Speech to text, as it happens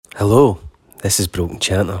Hello, this is Broken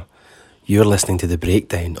Chanter. You're listening to The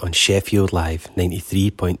Breakdown on Sheffield Live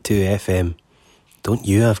 93.2 FM. Don't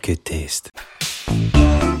you have good taste?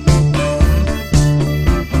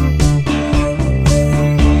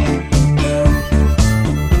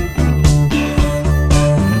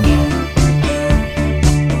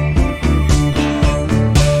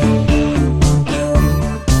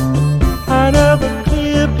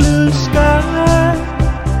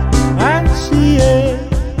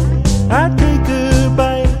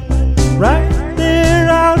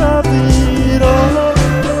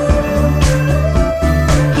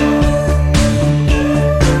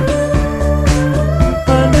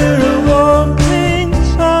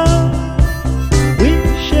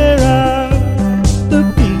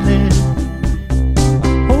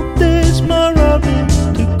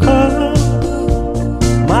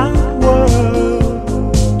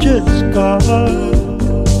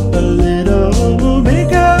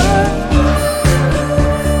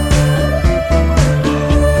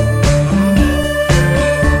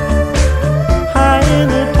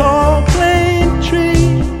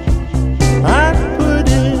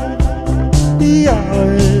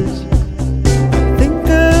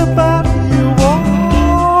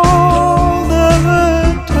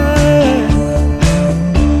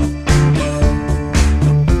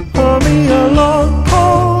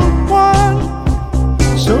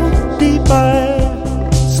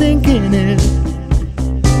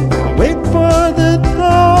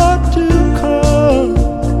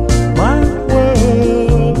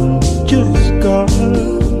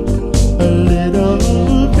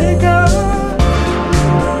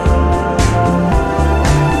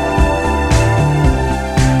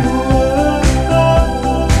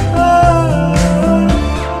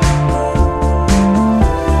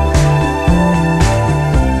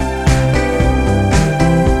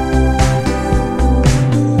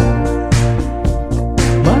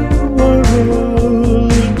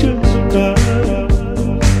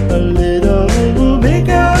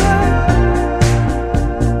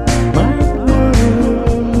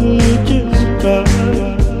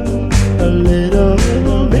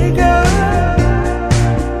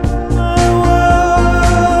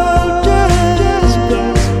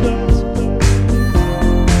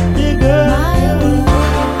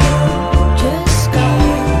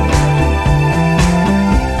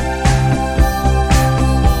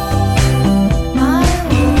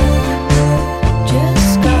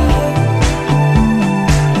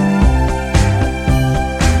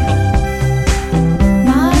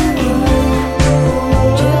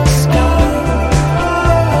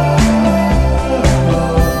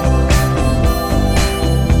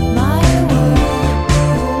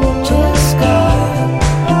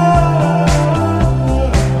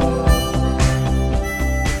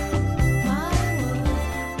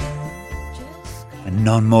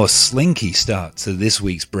 More slinky start to this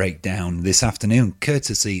week's breakdown this afternoon,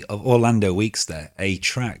 courtesy of Orlando Weekster, a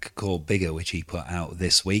track called Bigger, which he put out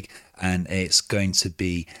this week, and it's going to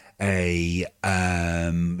be a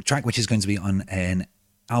track which is going to be on an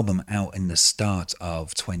album out in the start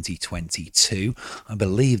of 2022. I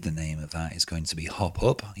believe the name of that is going to be Hop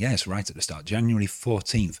Up. Yes, right at the start, January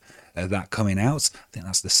 14th, that coming out. I think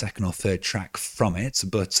that's the second or third track from it,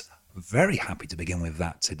 but very happy to begin with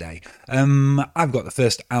that today. I've got the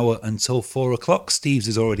first hour until 4 o'clock. Steve's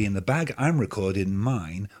is already in the bag. I'm recording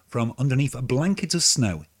mine from underneath a blanket of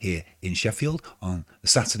snow here in Sheffield on the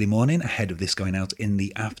Saturday morning ahead of this going out in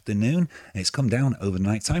the afternoon. It's come down over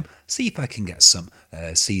night time. See if I can get some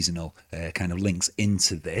seasonal kind of links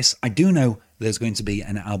into this. I do know there's going to be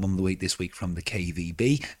an album of the week this week from the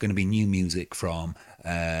KVB. Going to be new music from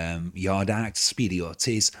Yard Act, Speedy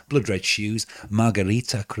Ortiz, Blood Red Shoes,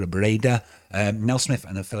 Margarita Cabrera, Nell Smith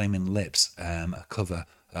and the Flaming Lips, a cover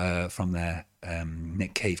from their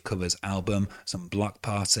Nick Cave Covers album, some Block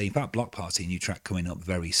Party. In fact, Block Party, a new track coming up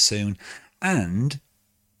very soon, and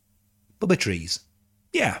Bubba Trees.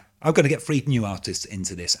 Yeah, I've got to get 3 new artists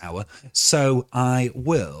into this hour, so I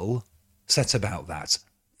will set about that.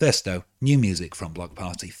 First though, new music from Block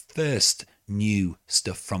Party. First new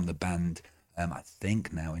stuff from the band, I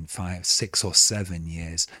think now in 5, 6 or 7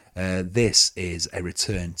 years. This is a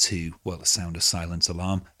return to, well, the sound of Silent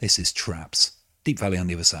Alarm. This is Traps. Deep Valley on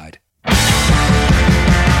the other side. Hey,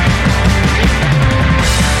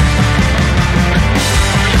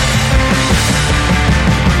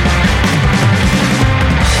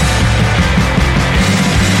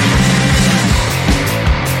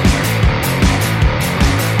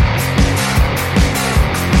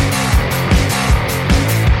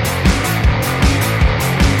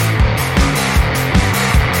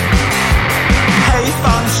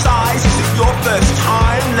 fun size, is it your first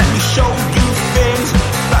time?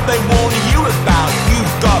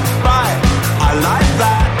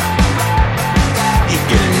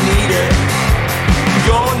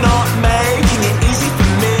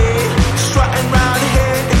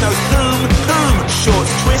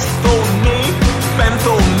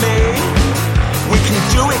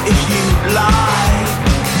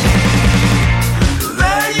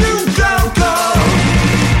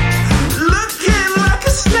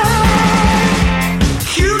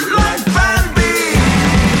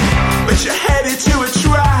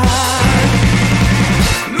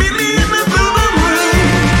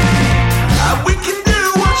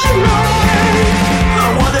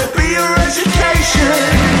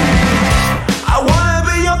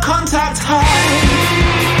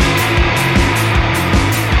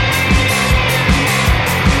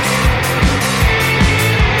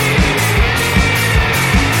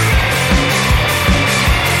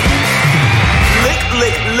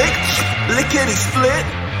 family split,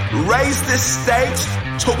 raised the stakes,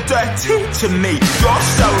 talk dirty to me. You're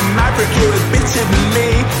so maverick, you're a bit of me.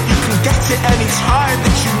 You can get it any time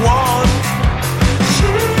that you want.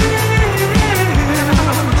 Chills,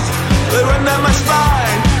 they run down my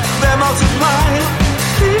spine, they're multiplying.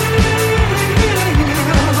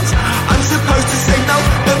 Feels, I'm supposed to say no,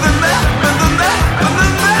 but then there, and then there, and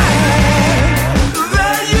then there.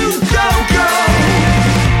 There you go, girl.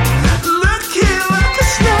 Looking like a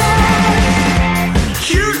star,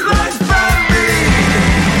 cute like Bambi,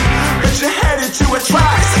 but you're headed to a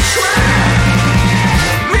trap.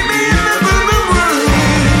 Meet me in the living room,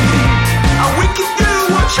 and we can do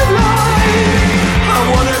what you like. I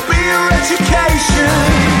wanna be your education,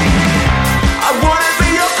 I wanna be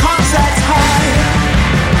your contact high.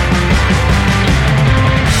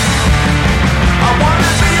 I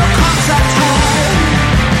wanna be your contact high.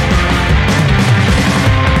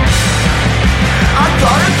 I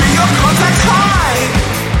gotta be your contact high.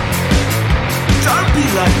 Don't be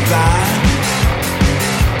like that.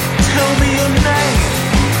 Tell me your name.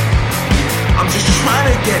 I'm just trying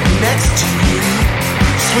to get next to you.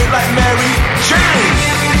 Sweet like Mary Jane.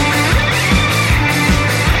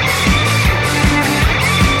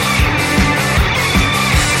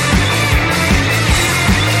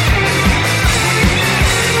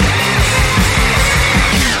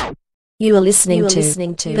 You are listening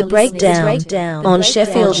to The Breakdown on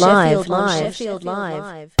Sheffield Live.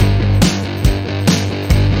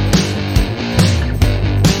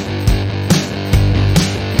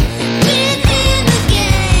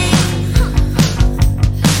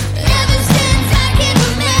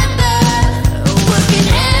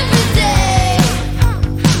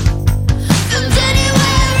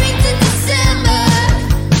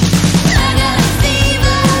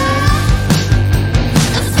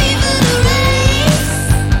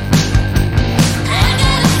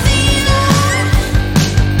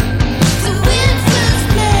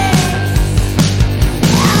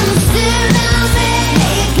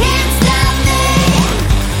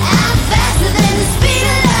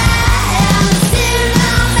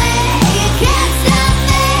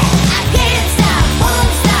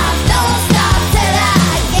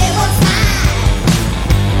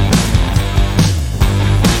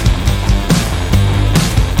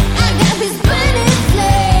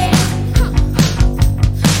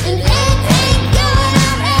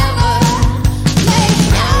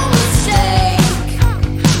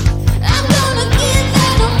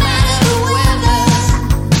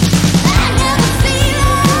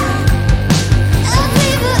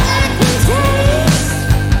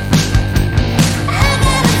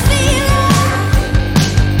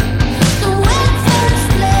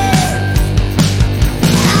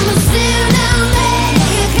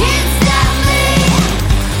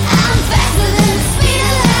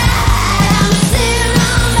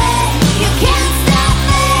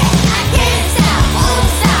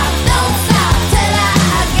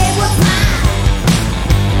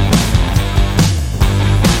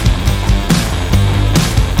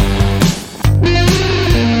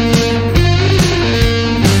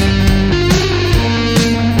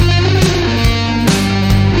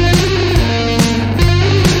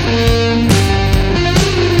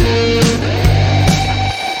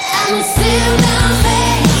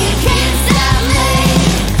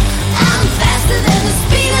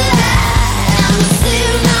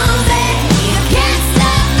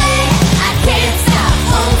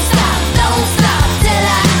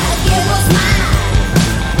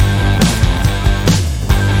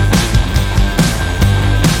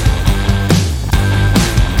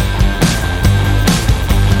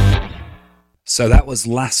 So that was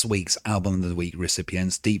last week's Album of the Week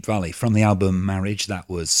recipients, Deep Valley. From the album Marriage, that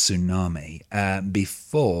was Tsunami.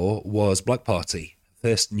 Before was Bloc Party.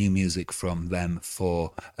 First new music from them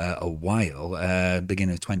for a while.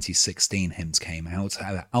 Beginning of 2016, Hymns came out.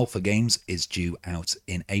 Alpha Games is due out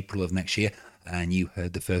in April of next year. And you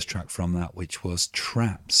heard the first track from that, which was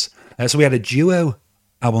Traps. So we had a duo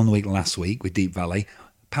album of the week last week with Deep Valley.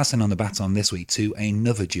 Passing on the baton this week to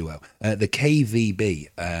another duo. The KVB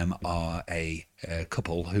are a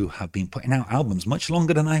couple who have been putting out albums much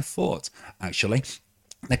longer than I thought, actually.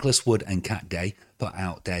 Nicholas Wood and Kat Day put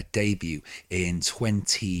out their debut in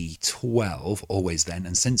 2012, Always Then,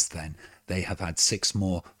 and since then they have had 6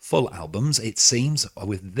 more full albums, it seems,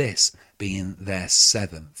 with this being their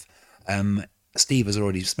 7th. Steve has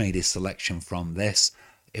already made his selection from this.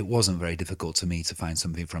 It wasn't very difficult to me to find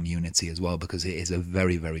something from Unity as well, because it is a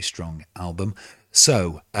very, very strong album.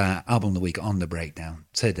 So, album of the week on the breakdown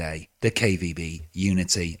today, the KVB,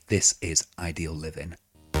 Unity. This is Ideal Living.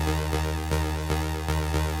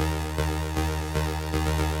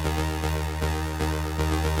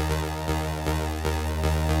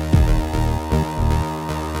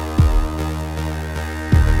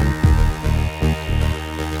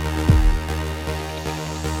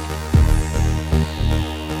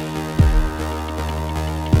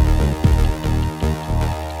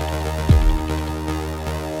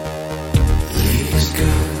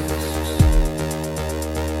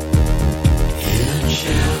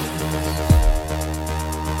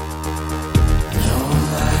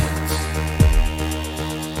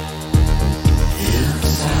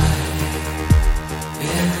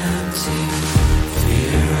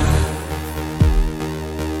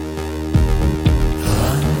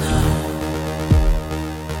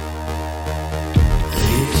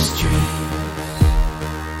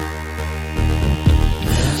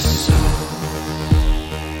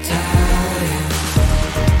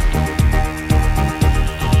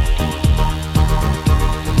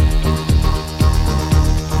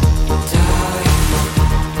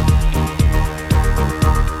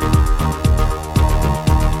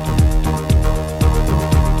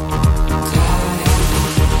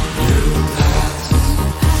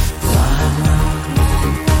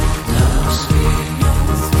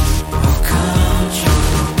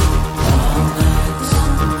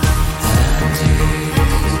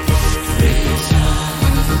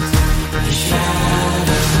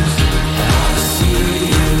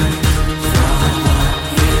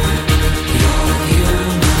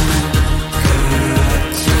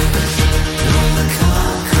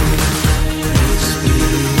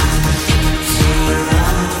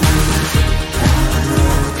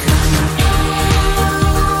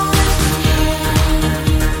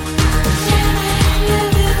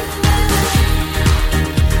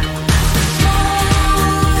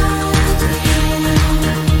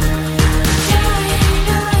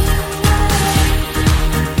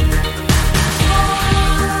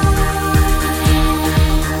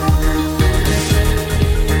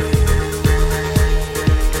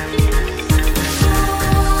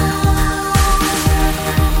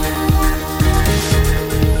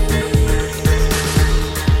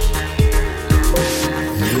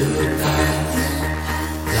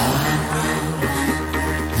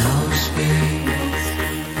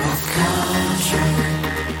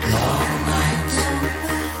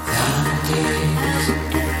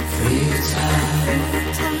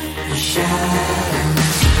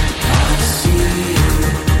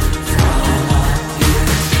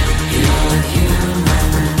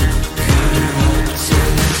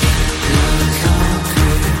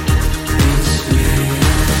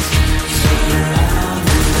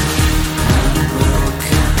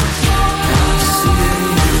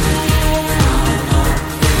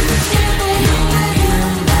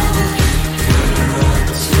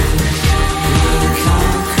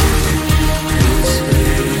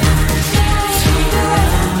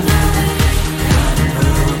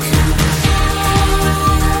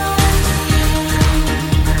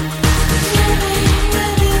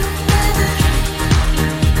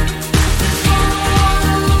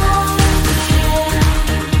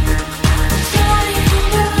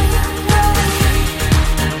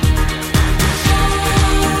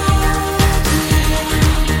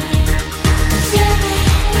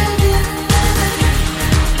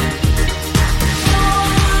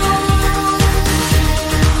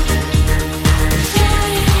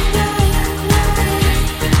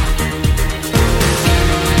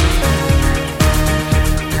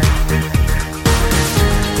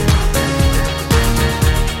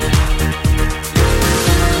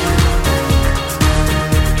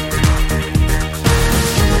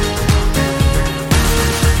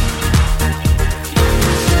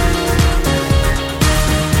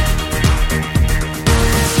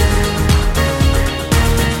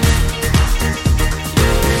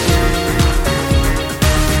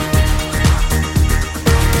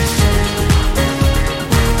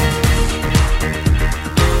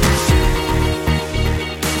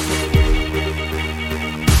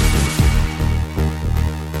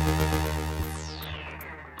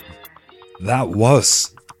 That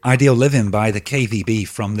was Ideal Living by the KVB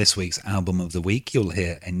from this week's Album of the Week. You'll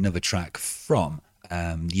hear another track from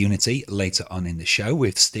Unity later on in the show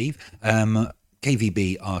with Steve.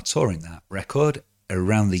 KVB are touring that record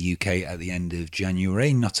around the UK at the end of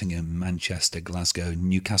January. Nottingham, Manchester, Glasgow,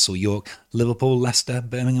 Newcastle, York, Liverpool, Leicester,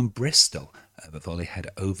 Birmingham, Bristol, before they head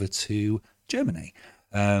over to Germany.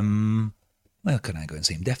 Where can I go and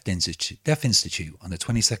see him? Deaf Institute on the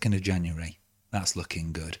 22nd of January. That's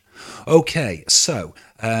looking good. Okay, so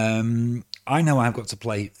I know I've got to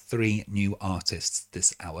play 3 new artists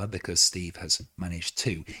this hour because Steve has managed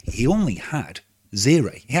 2. He only had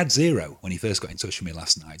 0. He had 0 when he first got in touch with me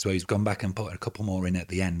last night, so he's gone back and put a couple more in at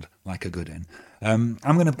the end, like a good one. I'm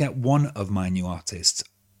going to get one of my new artists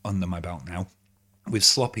under my belt now with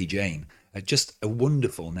Sloppy Jane. Just a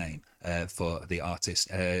wonderful name for the artist,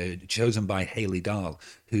 chosen by Hayley Dahl,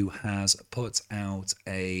 who has put out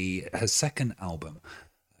her second album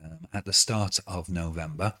at the start of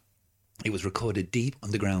November. It was recorded deep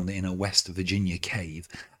underground in a West Virginia cave,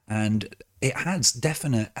 and it has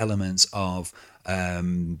definite elements of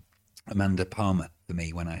Amanda Palmer for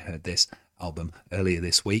me when I heard this album earlier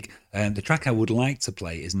this week. The track I would like to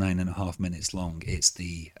play is 9.5 minutes long. It's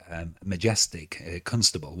the Majestic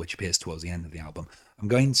Constable, which appears towards the end of the album. I'm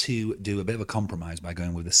going to do a bit of a compromise by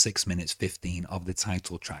going with the 6 minutes 15 of the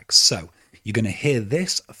title track. So you're going to hear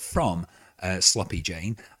this from Sloppy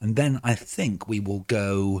Jane, and then I think we will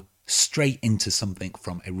go straight into something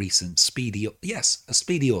from a recent Speedy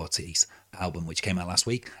Ortiz album which came out last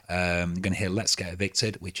week. You're going to hear Let's Get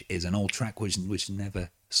Evicted, which is an old track which never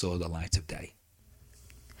saw the light of day.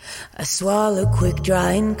 I swallow quick,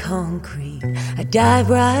 dry and concrete. I dive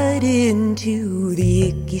right into the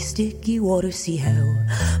icky, sticky water. See how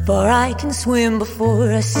far I can swim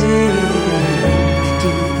before I sink to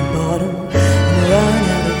the bottom and run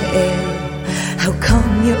out of air. How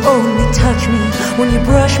come you only touch me when you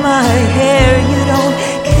brush my hair? You don't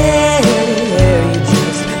care, you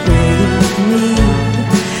just breathe me.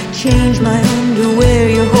 Change my underwear,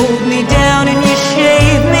 you hold me down and you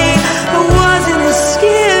shave me. I wasn't as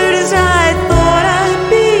scared as I thought I'd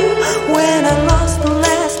be when I lost the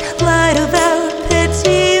last light of our pet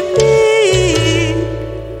TV.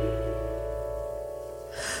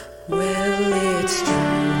 Well, it's true,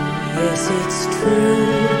 yes it's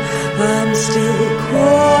true, I'm still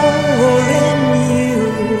calling you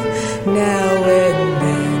now and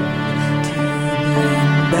then to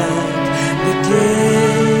bring back the dead.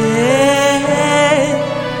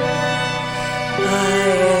 I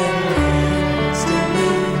am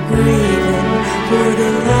constantly grieving for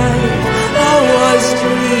the life I was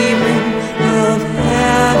dreaming of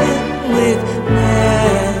having with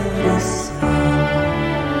Madison.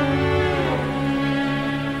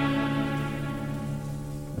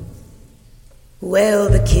 Well,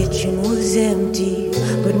 the kitchen was empty,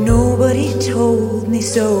 but nobody told me,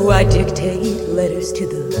 so I dictate letters to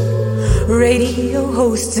the radio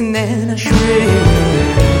hosts, and then I shrink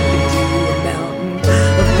into a mountain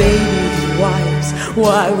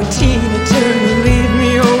Why would Tina Turner leave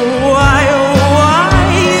me? Oh, why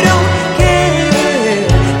you don't care?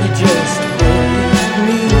 You just hate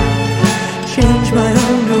me. Change my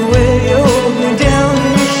underwear, you hold me down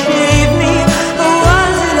and you shave me. I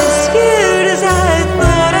wasn't as scared as I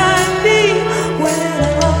thought I'd be. When I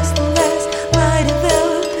lost the last, I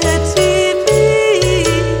developed PTSD.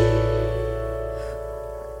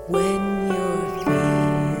 When you're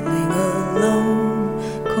feeling alone,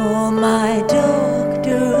 call my doctor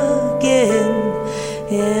again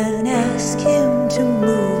and ask him to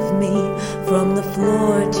move me from the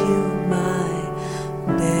floor to my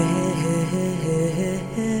bed.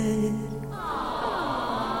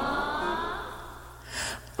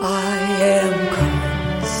 I am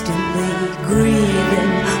constantly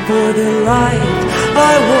grieving for the life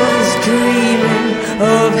I was dreaming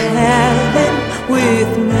of having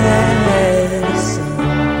with medicine.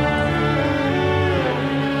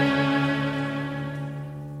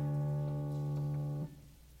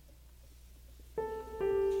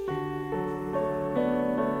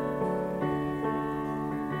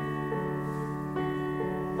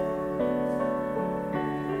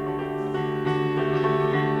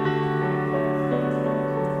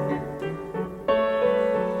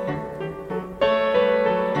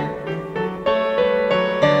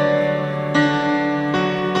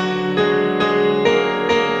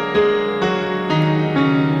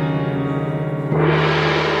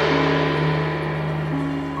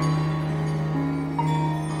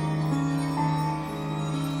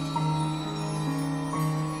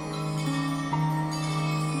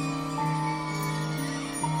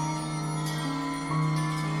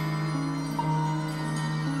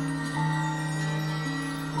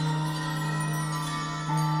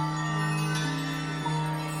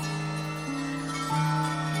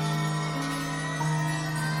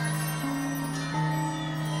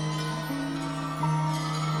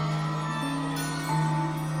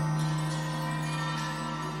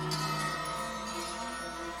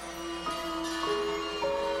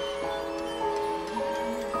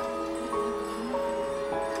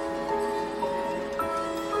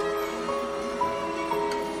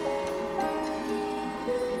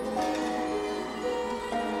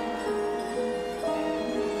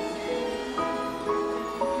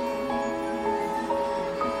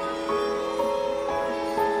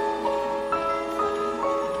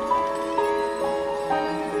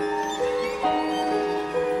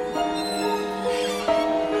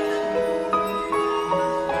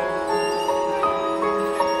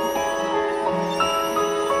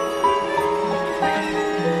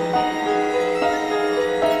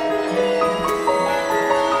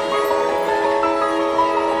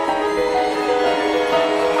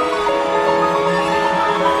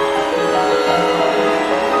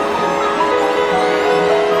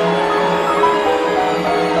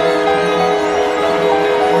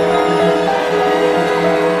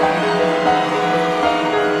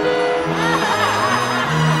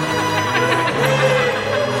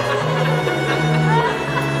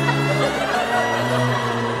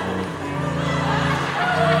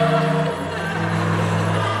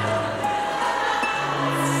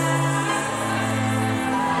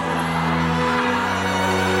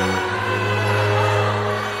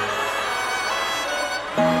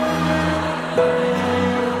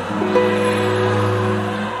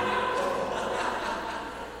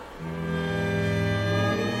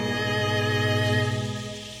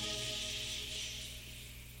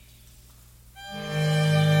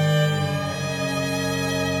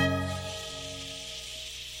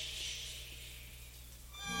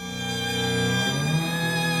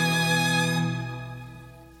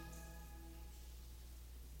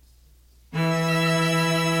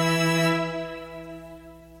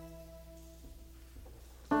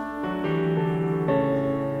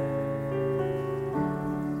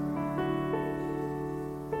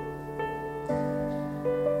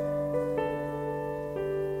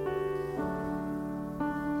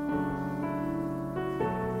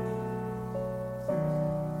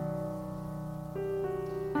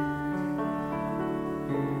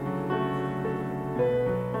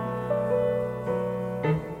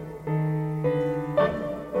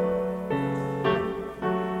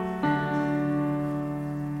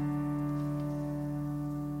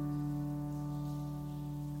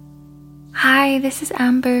 Hi, this is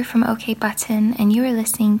Amber from OK Button, and you are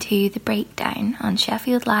listening to The Breakdown on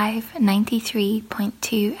Sheffield Live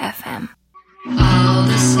 93.2 FM. All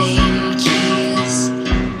the same keys,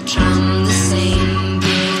 drum the same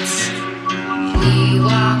beats. We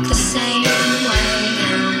walk the same way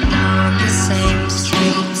and on the same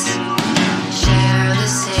streets. Share the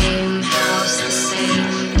same house, the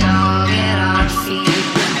same dog at our feet.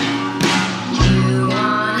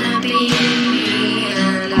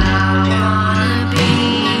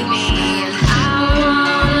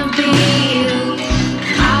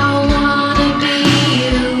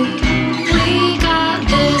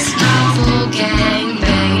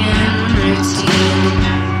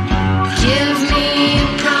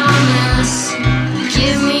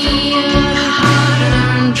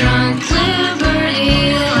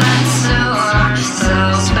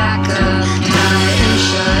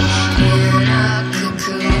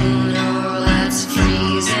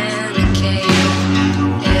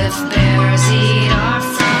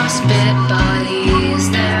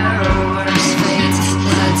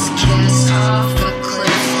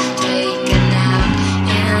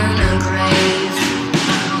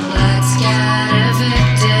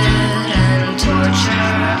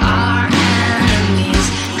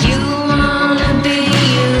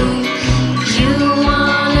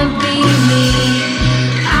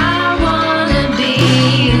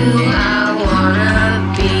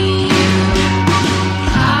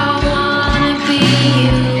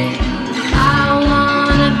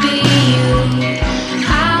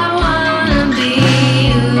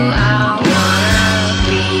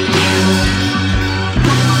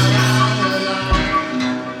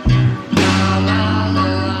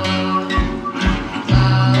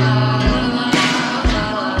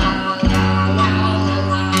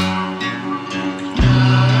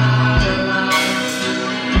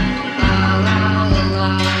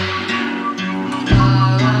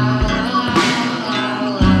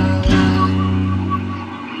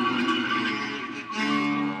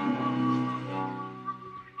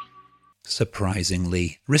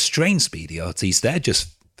 surprisingly restrained Speedy artist there,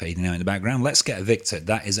 just fading out in the background. Let's Get Evicted.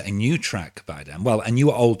 That is a new track by them. Well, a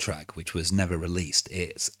new old track, which was never released.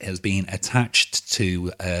 It has been attached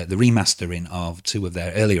to the remastering of two of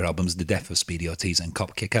their earlier albums, The Death of Speedy Ortiz and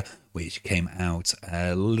Cop Kicker, which came out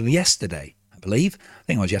yesterday, I believe. I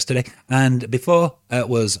think it was yesterday. And before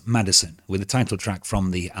was Madison, with the title track from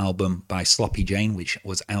the album by Sloppy Jane, which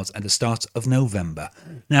was out at the start of November.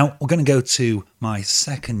 Now, we're going to go to my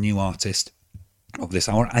second new artist of this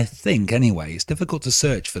hour, I think, anyway. It's difficult to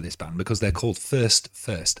search for this band because they're called First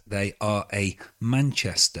First. They are a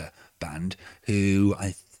Manchester band who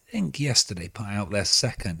I think yesterday put out their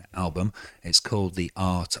second album. It's called The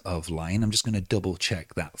Art of Lying. I'm just going to double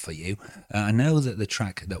check that for you. I know that the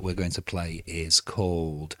track that we're going to play is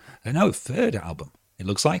called, third album, it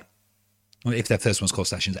looks like. Well, if their first one's called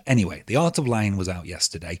Sessions. Anyway, The Art of Lying was out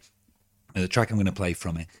yesterday. The track I'm going to play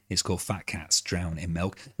from it is called Fat Cats Drown in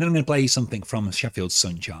Milk. Then I'm going to play you something from Sheffield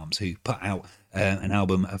Sun Charms, who put out an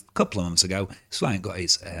album a couple of months ago. So I got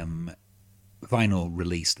its vinyl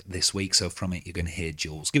released this week. So from it, you're going to hear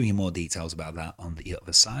Jules giving you more details about that on the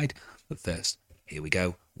other side. But first, here we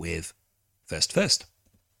go with First First.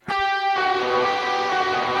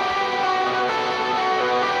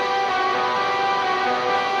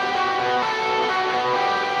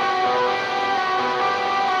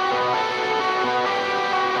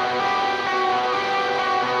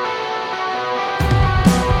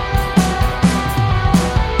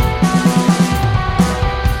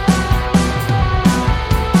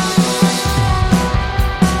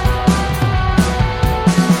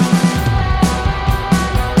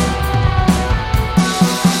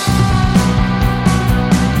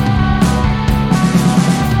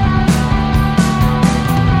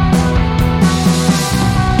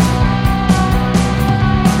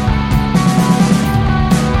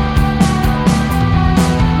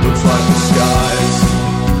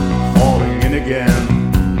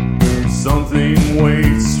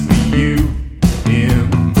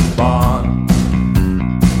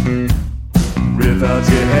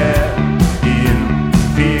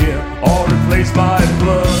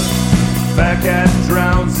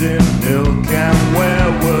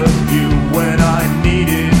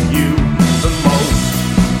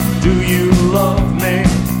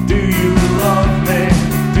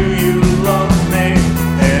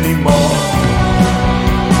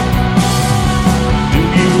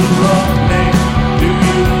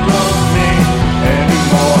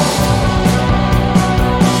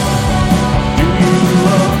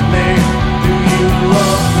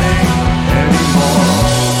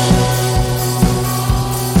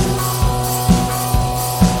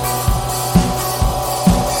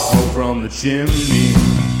 Chimney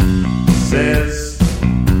says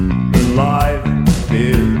the life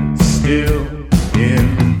is still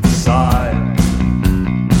inside.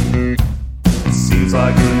 It seems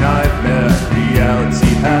like a nightmare.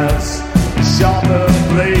 Reality has a sharper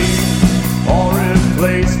blade, all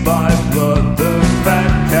replaced by blood. The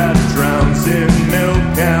fat cat drowns in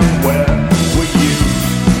milk. And where were you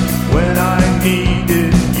when I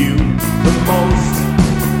needed you the most?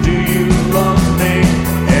 Do you love me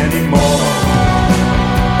anymore?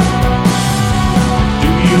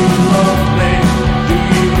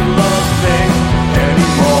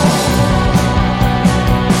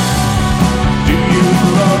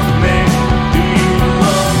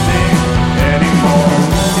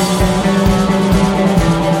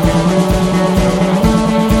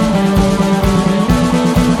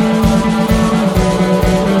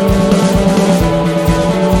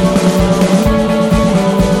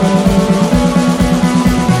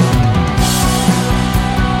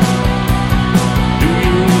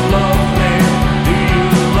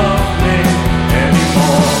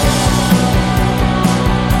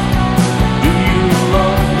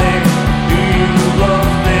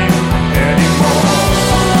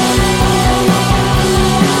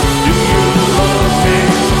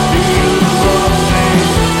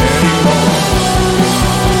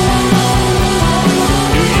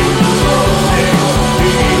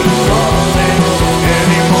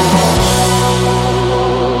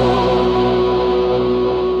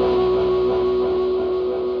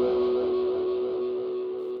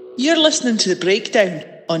 You're listening to The Breakdown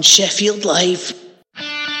on Sheffield Live.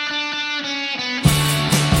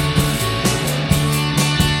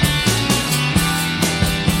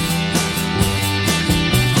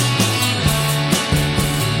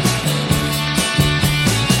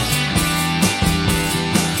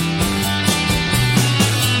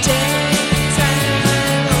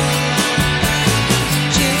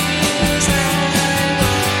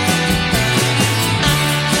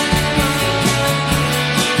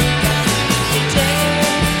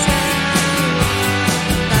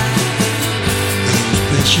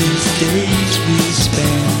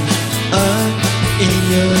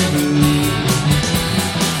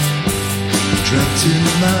 too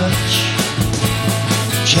much.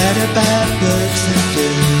 Chat about books and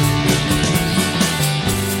film.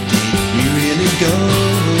 Did we really go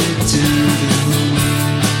to the moon?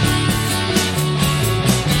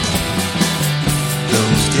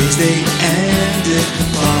 Those days they ended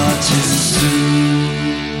far too soon.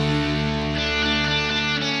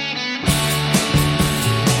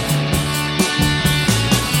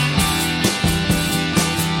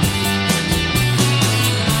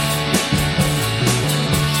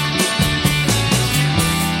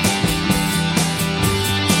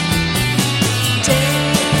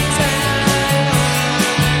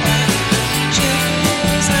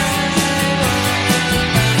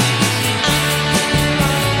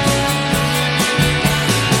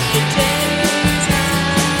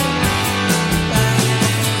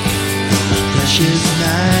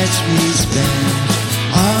 Nights we spent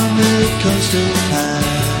on the coastal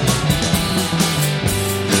path.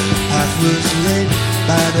 The path was lit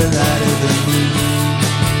by the light of the moon.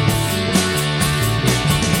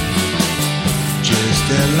 Just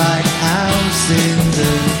a lighthouse in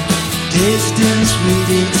the distance we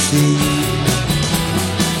did see.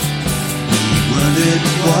 We wondered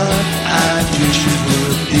what our future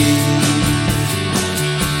would be.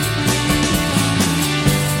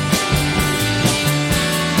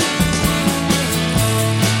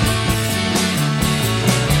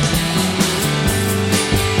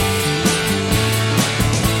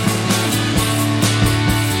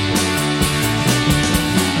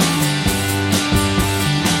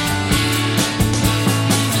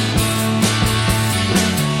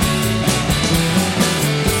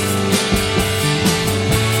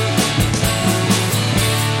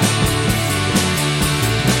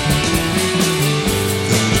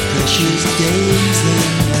 Days and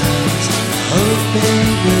nights, hoping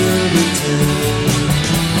we'll return.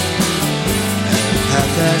 A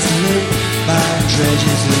path that's lit by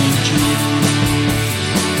treasures and jewels.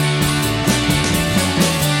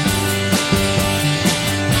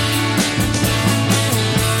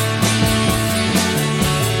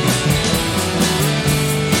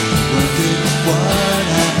 Wondered what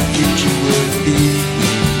our future would be. We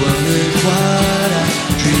wondered what our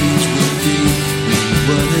dreams would be. We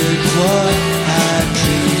wondered what our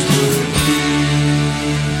dreams would be.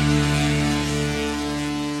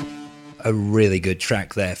 A really good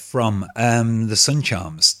track there from the Sun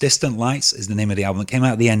Charms. Distant Lights is the name of the album. It came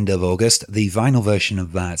out at the end of August. The vinyl version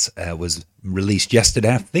of that was released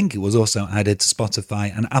yesterday. I think it was also added to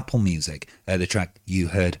Spotify and Apple Music. The track you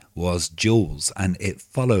heard was Jules, and it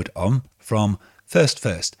followed on from First,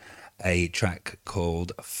 a track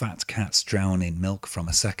called Fat Cats Drown in Milk from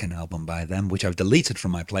a second album by them, which I've deleted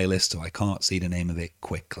from my playlist, so I can't see the name of it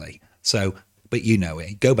quickly. So, but you know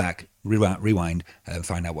it. Go back, rewind, and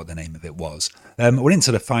find out what the name of it was. We're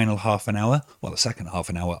into the final half an hour, well, the second half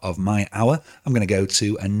an hour of my hour. I'm going to go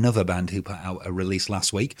to another band who put out a release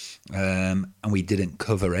last week, and we didn't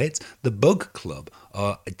cover it. The Bug Club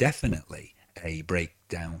are definitely a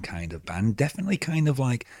breakdown kind of band, definitely kind of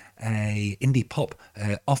like a indie pop,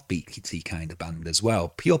 offbeaty kind of band as well.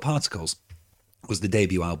 Pure Particles was the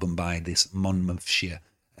debut album by this Monmouthshire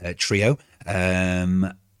trio.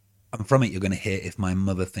 And from it, you're going to hear If My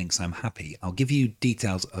Mother Thinks I'm Happy. I'll give you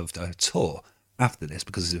details of the tour after this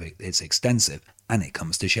because it's extensive and it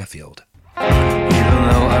comes to Sheffield. Even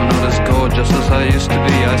though I'm not as gorgeous as I used to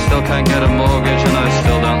be, I still can't get a mortgage and I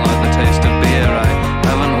still don't like the taste of beer. I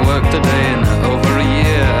haven't worked a day in over a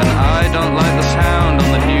year and I don't like the sound on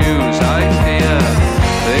the news. I fear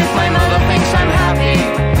if my mother thinks I'm happy,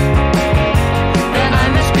 then I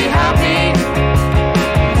must be happy.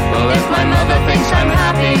 Well, if my mother thinks I'm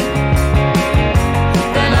happy,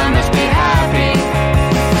 then I must be happy.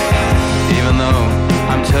 Even though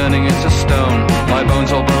I'm turning into stone, my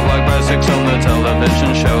bones all broke like Basics on the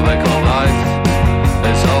television show they call life.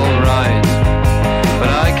 It's alright,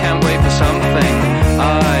 but I can't wait for something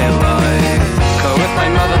I like. So if my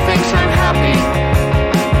mother thinks I'm happy,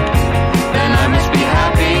 then I must be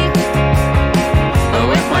happy.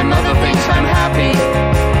 Oh, if my mother thinks I'm happy,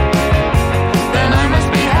 then I must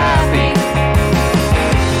be happy.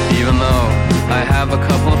 Even though I have a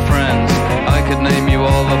couple of friends, I could name you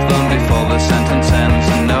all of them before the sentence ends.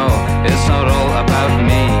 And no, it's not all about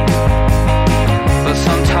me, but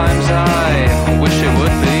sometimes I wish it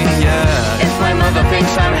would be, yeah. If my mother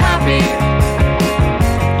thinks I'm happy,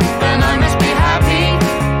 then I must be happy.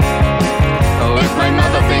 Oh, if my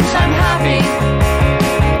mother thinks I'm happy,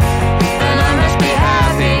 then I must be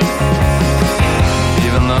happy.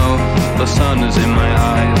 Even though the sun is in my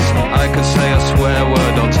eyes, I could say a swear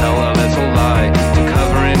word or tell a little lie to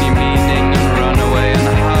cover any meaning and run away and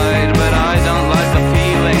hide. But I don't like the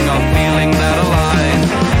feeling of feeling that alive.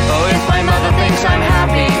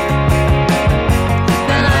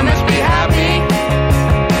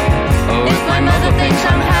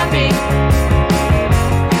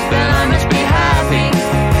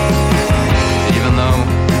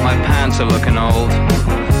 looking old.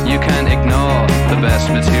 You can't ignore the best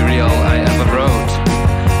material I ever wrote.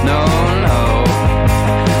 No, no,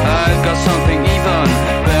 I've got something even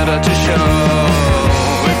better to show.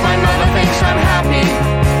 If my mother thinks I'm happy,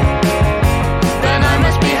 then I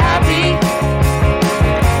must be happy.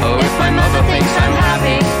 Oh, if my mother thinks I'm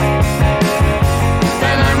happy,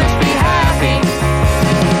 then I must be happy.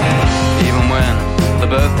 Even when the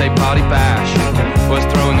birthday party bash was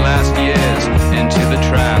throwing last year's into the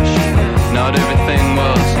trash, not everything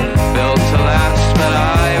was built to last, but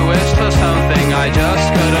I wished for something I just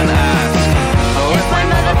couldn't ask. Oh, if my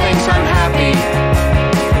mother thinks I'm happy,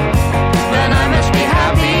 then I must be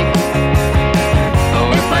happy. Oh,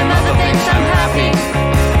 if my mother thinks I'm happy,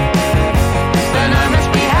 then I must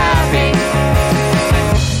be happy.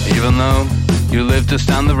 Even though you live just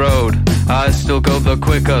down the road, I still go the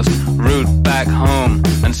quickest route back home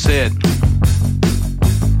and sit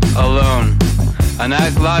alone and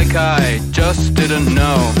act like I just didn't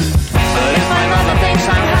know. But if my mother thinks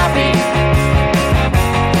I'm happy,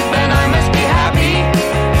 then I must be happy.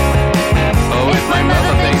 Oh, if my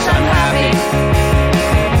mother thinks I'm happy,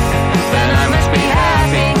 then I must be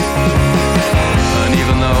happy. And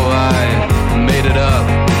even though I made it up,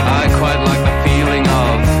 I quite like the feeling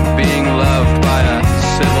of being loved by a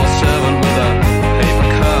civil servant with a paper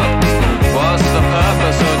cup. What's the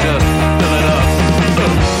purpose, or just fill it up?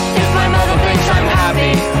 If my mother thinks I'm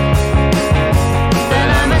happy, then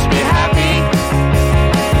I must be happy.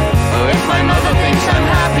 Oh, if my mother thinks I'm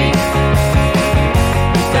happy,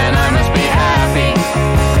 then I must be happy.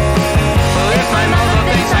 Oh, if my mother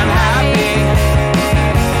thinks I'm happy,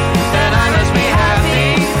 then I must be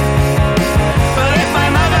happy. But if my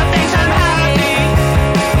mother thinks I'm happy,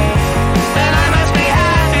 then I must be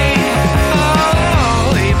happy.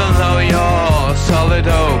 Oh, even though you're solid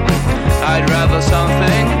oak, I'd rather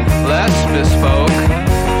something less bespoke.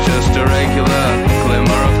 Just a regular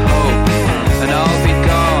glimmer of hope, and I'll be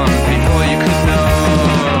gone before you could know.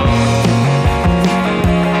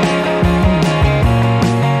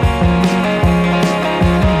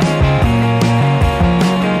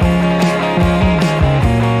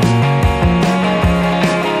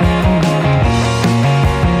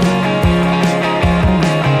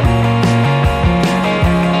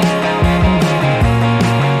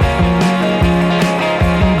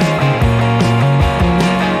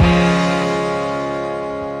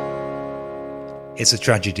 It's a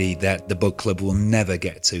tragedy that the book club will never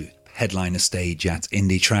get to headline a stage at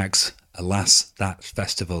Indie Tracks. Alas, that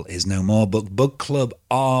festival is no more, but book club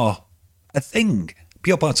are a thing.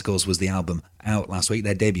 Pure Particles was the album out last week,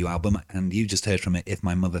 their debut album, and you just heard from it, If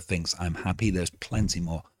My Mother Thinks I'm Happy. There's plenty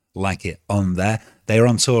more like it on there. They are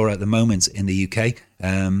on tour at the moment in the UK.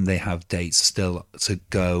 They have dates still to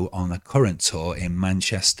go on a current tour in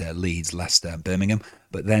Manchester, Leeds, Leicester and Birmingham,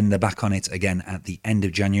 but then they're back on it again at the end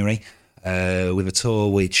of January. With a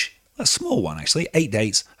tour which, a small one actually, 8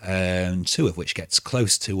 dates, 2 of which gets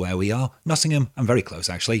close to where we are. Nottingham, and very close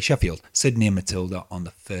actually, Sheffield, Sydney and Matilda on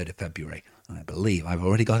the 3rd of February. I believe I've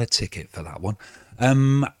already got a ticket for that one.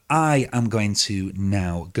 I am going to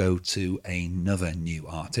now go to another new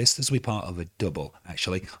artist as we part of a double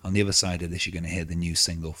actually. On the other side of this you're going to hear the new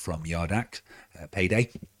single from Yard Act,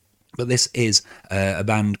 Payday. But this is a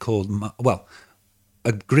band called,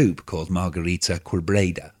 a group called Margarita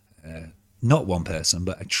Quebrada. Not one person,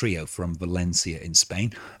 but a trio from Valencia in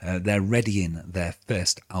Spain. They're readying their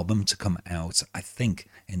first album to come out, I think,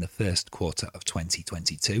 in the first quarter of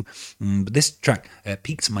 2022. But this track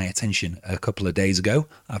piqued my attention a couple of days ago.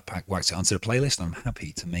 I've whacked it onto the playlist. I'm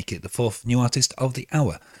happy to make it the 4th new artist of the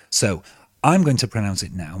hour. So I'm going to pronounce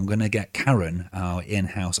it now. I'm going to get Karen, our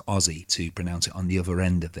in-house Aussie, to pronounce it on the other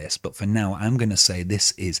end of this. But for now, I'm going to say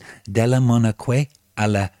this is Della Monaque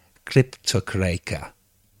alla Cryptocreca.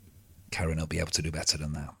 Karen will be able to do better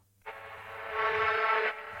than that.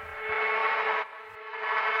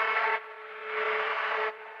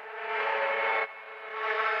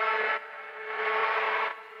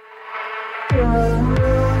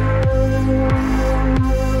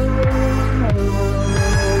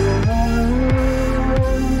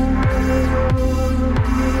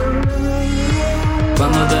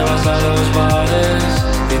 Cuando te vas a los bares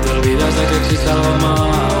y te olvidas de que existe algo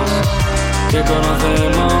más que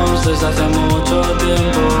conocemos desde hace mucho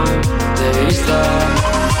tiempo de vista.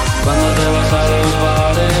 Cuando te vas a los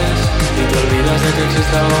bares y te olvidas de que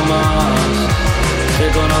existe algo más que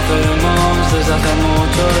conocemos desde hace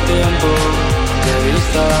mucho tiempo de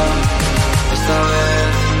vista. Esta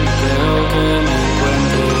vez creo que me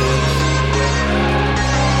encuentres.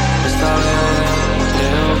 Esta vez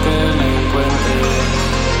creo que me encuentres.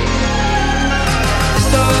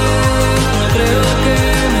 Esta vez creo que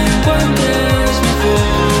me encuentres.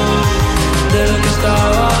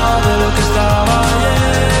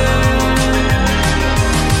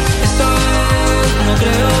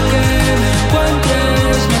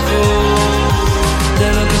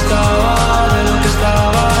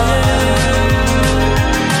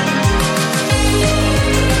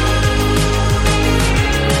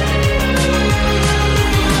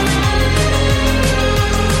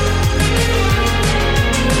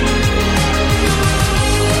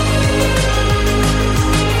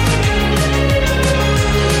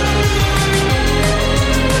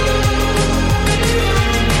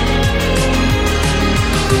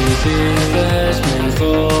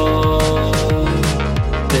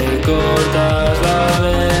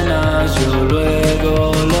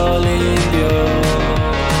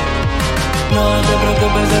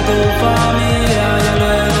 tu familia, yo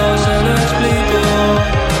luego se lo explico.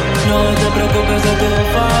 No te preocupes de tu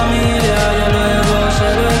familia, yo luego se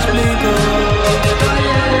lo explico.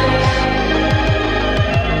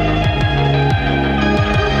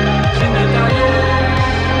 Sin detalles.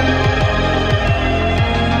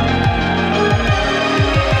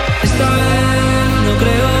 Esta vez no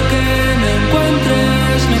creo que me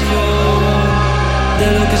encuentres mejor de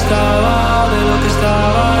lo que estaba ayer.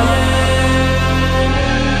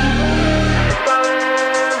 Esta vez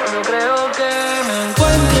no creo que me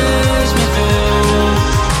encuentres mejor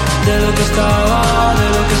de lo que estaba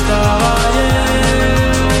ayer.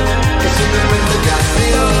 Que simplemente te has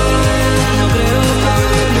ido. No creo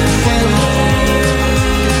que me encuentres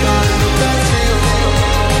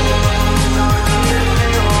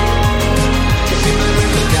que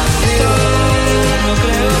simplemente te has ido. No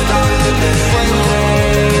creo que me encuentres.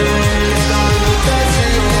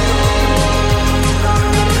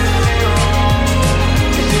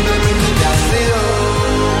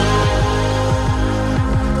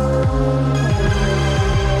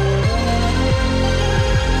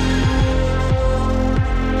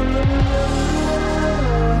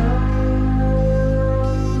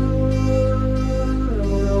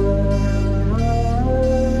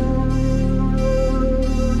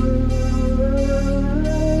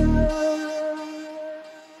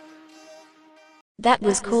 That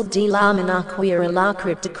was called De La Monaquia La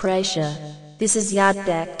Cryptocratia. This is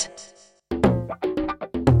Yardakt.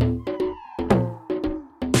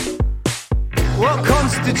 What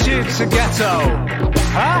constitutes a ghetto?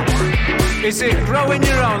 Huh? Is it growing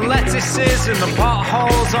your own lettuces in the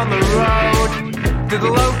potholes on the road? Do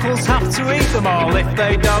the locals have to eat them all if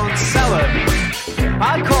they don't sell them?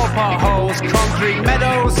 I call potholes concrete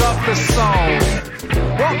meadows of the soul.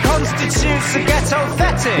 What constitutes a ghetto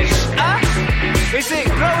fetish? Huh? Is it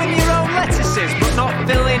growing your own lettuces but not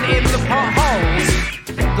filling in the potholes?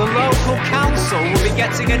 The local council will be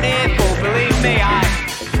getting an earful, believe me, I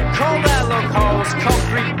call their loopholes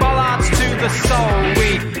concrete bollards to the soul.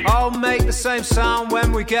 We all make the same sound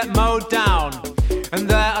when we get mowed down. And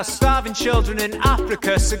there are starving children in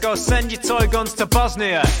Africa, so go send your toy guns to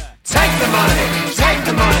Bosnia. Take the money, take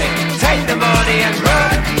the money, take the money and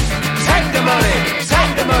run. Take the money,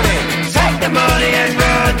 take the money, take the money and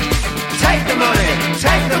run. Take the money,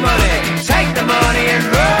 take the money, take the money and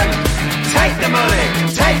run. Take the money,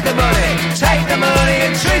 take the money, take the money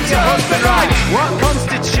and treat your husband right. What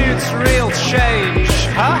constitutes real change,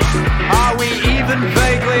 huh? Are we even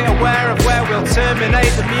vaguely aware of where we'll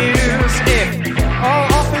terminate the muse? If all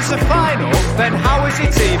offers are final, then how is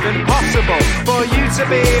it even possible for you to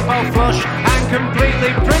be all flush and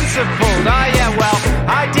completely principled? Ah yeah, well,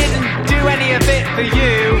 I didn't do any of it for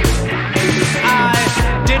you. I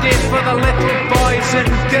did it for the little boys and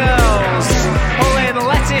girls, pulling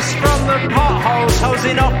lettuce from the potholes,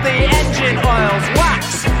 hosing off the engine oils,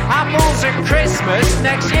 wax, apples at Christmas,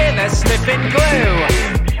 next year they're sniffing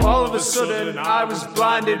glue. All of a sudden I was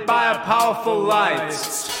blinded by a powerful light.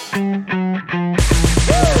 Take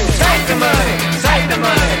the money, take the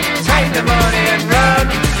money, take the money and run.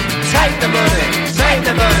 Take the money, take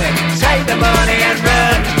the money, take the money and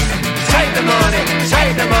run. Take the money,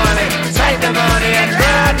 take the money, take the money and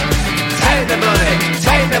run. Take the money,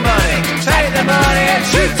 take the money, take the money and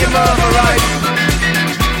treat your mama right.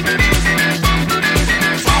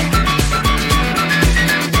 Take it.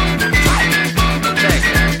 Take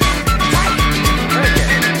it.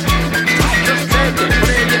 Just take it, put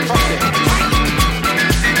it in your pocket.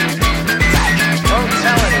 Don't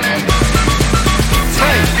tell anyone.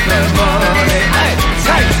 Take the money, hey,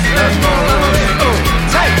 take the money, oh,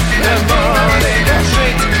 take the money,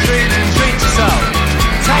 treat yourself.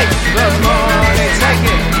 Take the money, take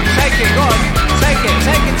it, go on, take it,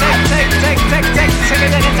 take it, take it, take it, take it, take it, take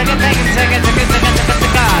it, take it, take it, take it, take it,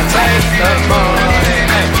 take the money,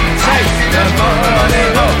 hey, take the money,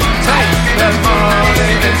 oh, take the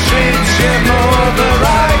money and treat your mother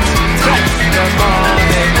right. Take the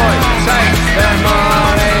money, oi, take the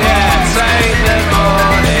money, yeah, take the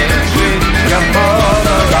money and treat your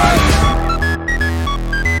mother right.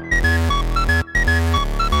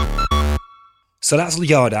 So that's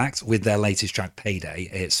Yard Act with their latest track, Payday.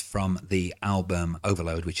 It's from the album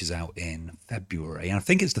Overload, which is out in February. And I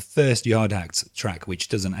think it's the first Yard Act track which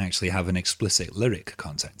doesn't actually have an explicit lyric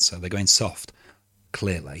content. So they're going soft,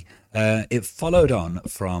 clearly. It followed on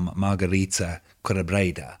from Margarita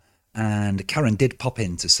Correbreda. And Karen did pop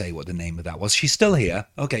in to say what the name of that was. She's still here.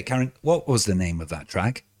 Okay, Karen, what was the name of that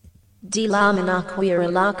track? Die Lamina queer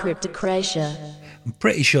la cryptocratia. I'm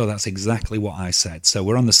pretty sure that's exactly what I said, so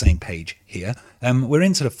we're on the same page here. We're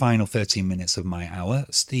into the final 13 minutes of my hour.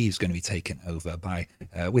 Steve's going to be taken over by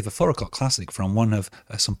with a 4 o'clock classic from one of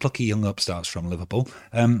some plucky young upstarts from Liverpool.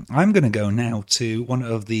 I'm going to go now to one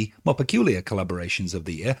of the more peculiar collaborations of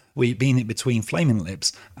the year, we being it between Flaming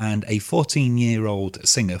Lips and a 14-year-old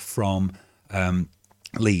singer from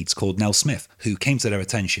Leeds called Nell Smith, who came to their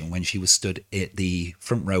attention when she was stood at the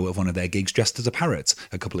front row of one of their gigs dressed as a parrot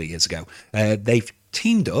a couple of years ago. They've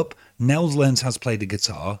teamed up. Nell's learns how to play the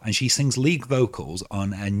guitar, and she sings lead vocals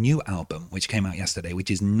on a new album which came out yesterday,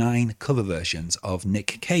 which is 9 cover versions of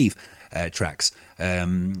Nick Cave tracks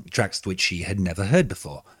which she had never heard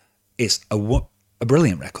before. It's a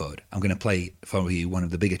brilliant record. I'm going to play for you one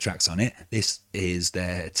of the bigger tracks on it. This is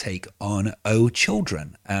their take on Oh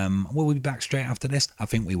Children. Will we be back straight after this? I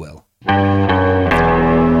think we will.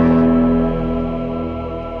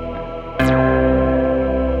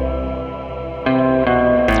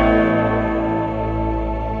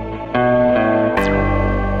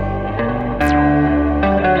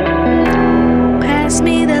 Pass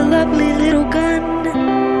me that lovely little gun,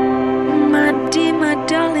 my dear, my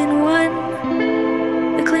darling one.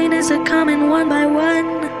 The cleaners are coming one by one.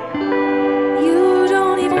 You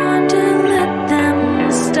don't even want to let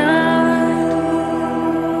them start.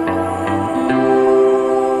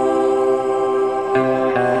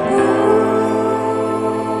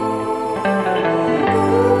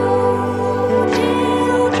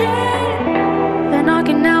 Children, they're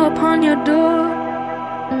knocking now upon your door.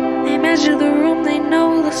 They measure the room, they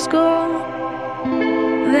know the score.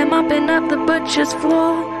 They're mopping up the butcher's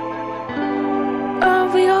floor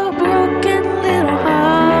of your broken little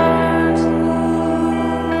heart.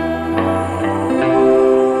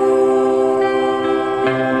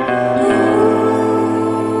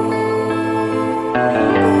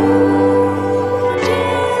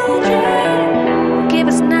 Children, forgive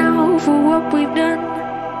us now for what we've done.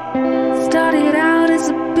 Started out as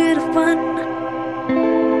a bit of fun.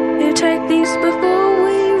 You take these before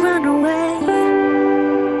we run away.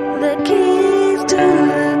 The keys to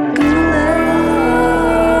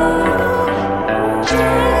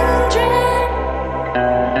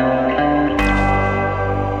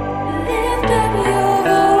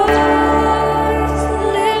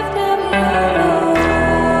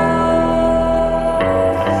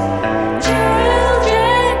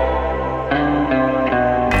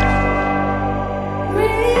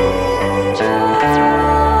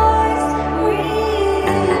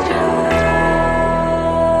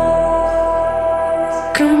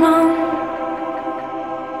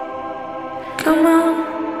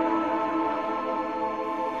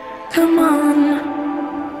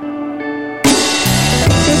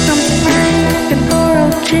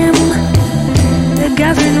the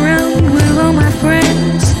gathering round with all my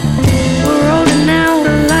friends. We're older now,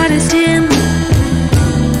 the light is dim,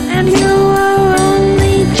 and you are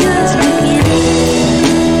only just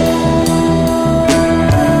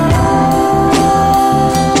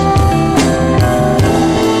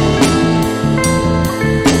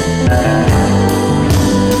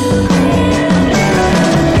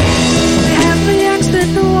We have the acts that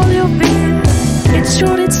know all your fear. It's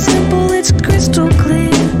short, it's simple, it's crystal clear.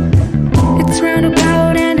 It's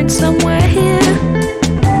roundabout and it's somewhere here.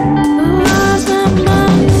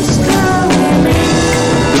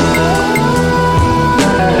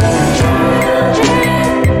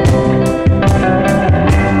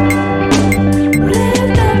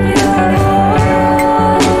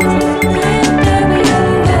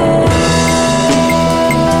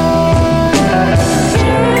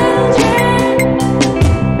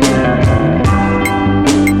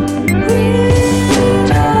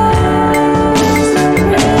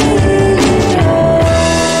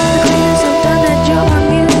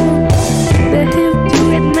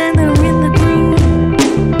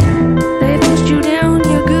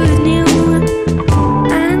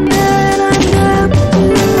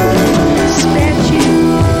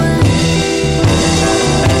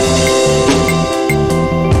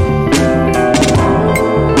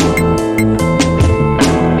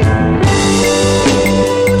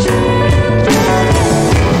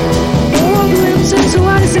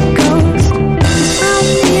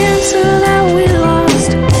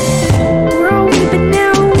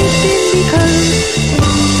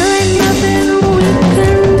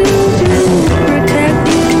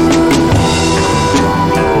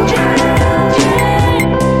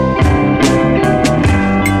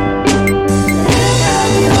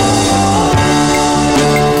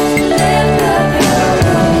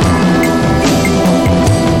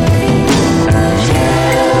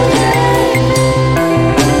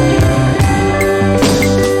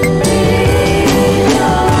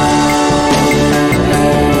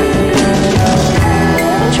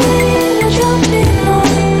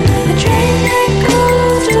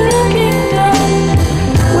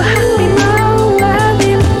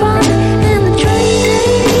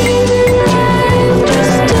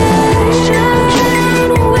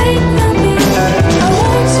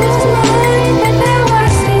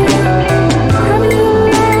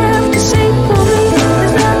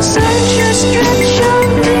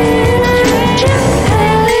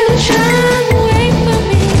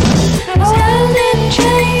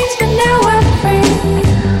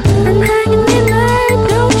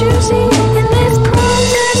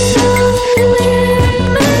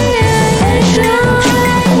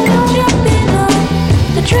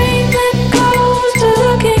 train that goes to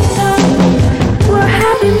the kingdom. We're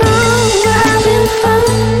happy now, we're having fun.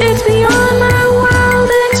 It's beyond my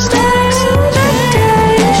wildest expectation.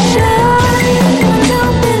 We're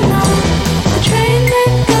jumping on the train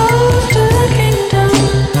that goes to the kingdom.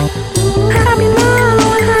 Happy now,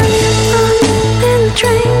 we're having fun. And the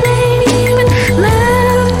train ain't even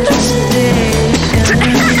left the station.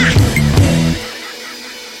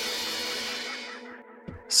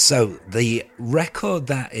 So the record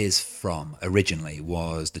that is from originally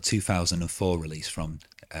was the 2004 release from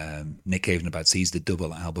Nick Cave and the Bad Seeds, the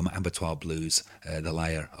double album Abattoir Blues, The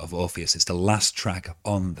Lyre of Orpheus. It's the last track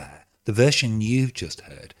on there. The version you've just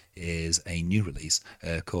heard is a new release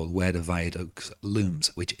called Where the Viaduct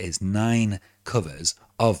Looms, which is 9 covers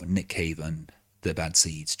of Nick Cave and the Bad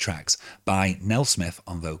Seeds tracks by Nell Smith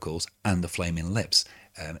on vocals and the Flaming Lips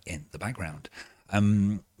in the background.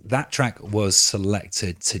 That track was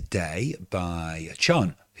selected today by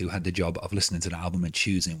Chon, who had the job of listening to the album and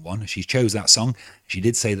choosing one. She chose that song. She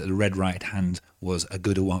did say that The Red Right Hand was a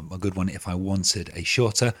good one if I wanted a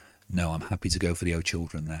shorter. No, I'm happy to go for the Oh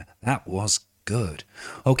Children there. That was good.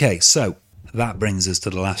 Okay, so that brings us to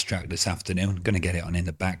the last track this afternoon. Going to get it on in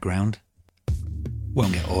the background.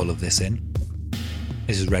 Won't get all of this in.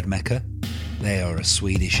 This is Red Mecca. They are a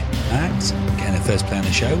Swedish act, getting their first play on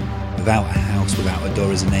the show. Without a House, Without a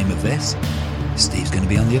Door is the name of this. Steve's going to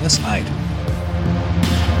be on the other side.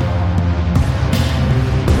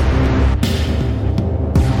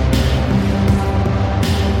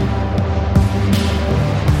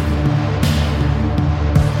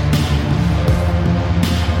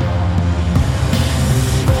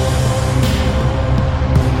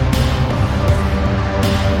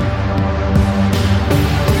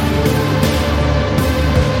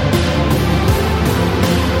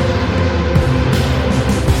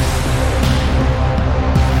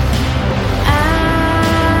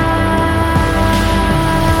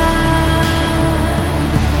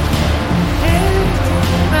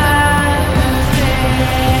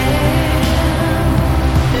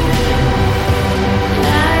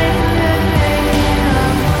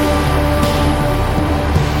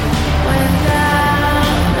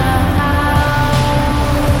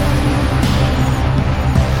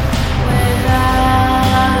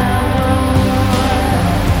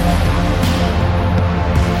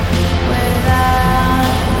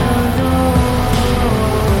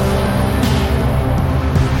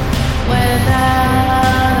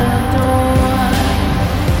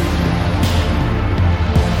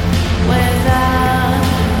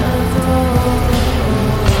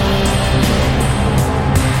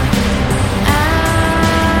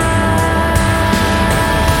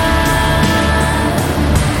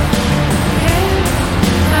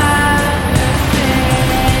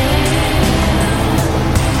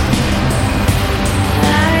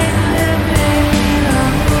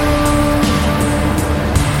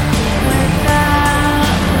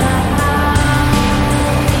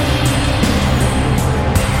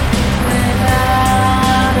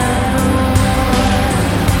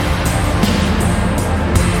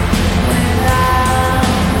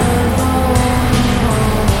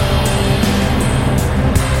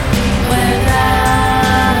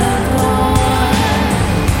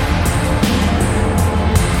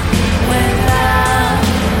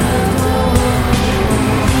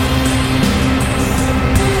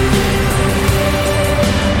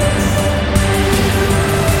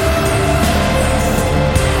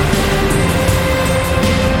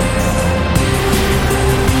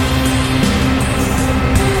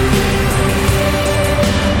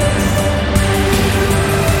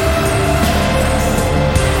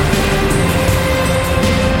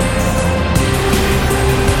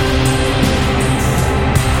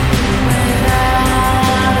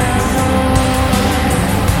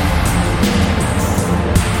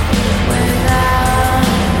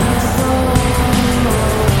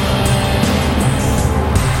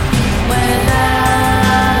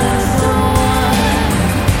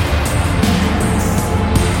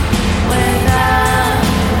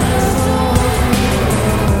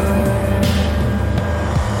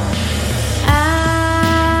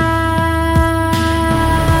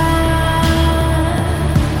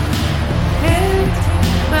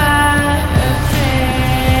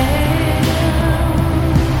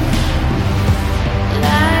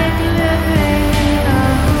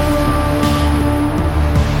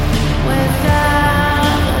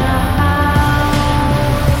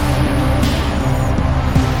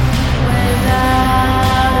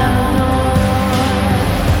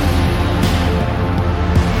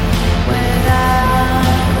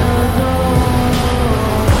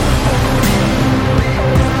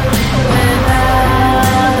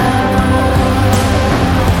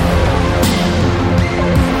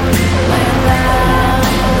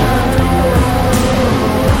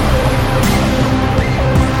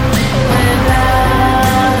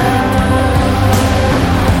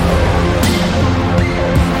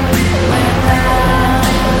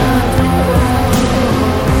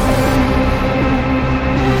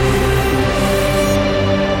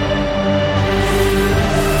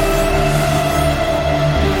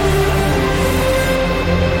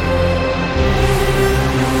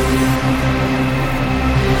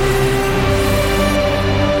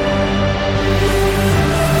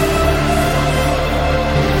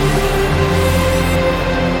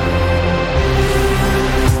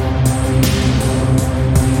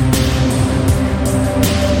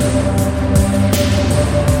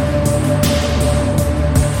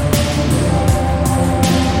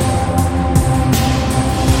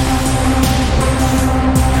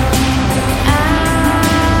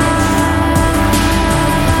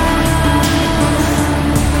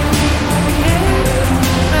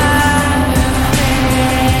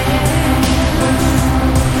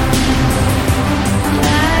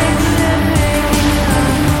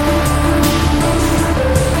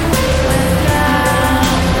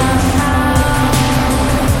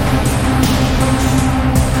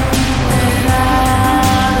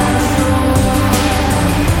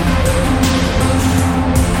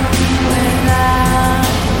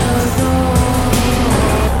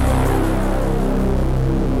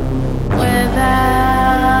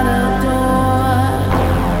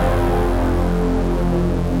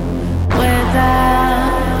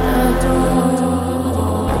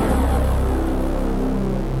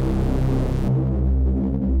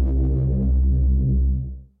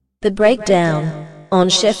 The Breakdown on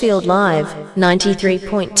Sheffield Live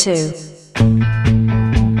 93.2.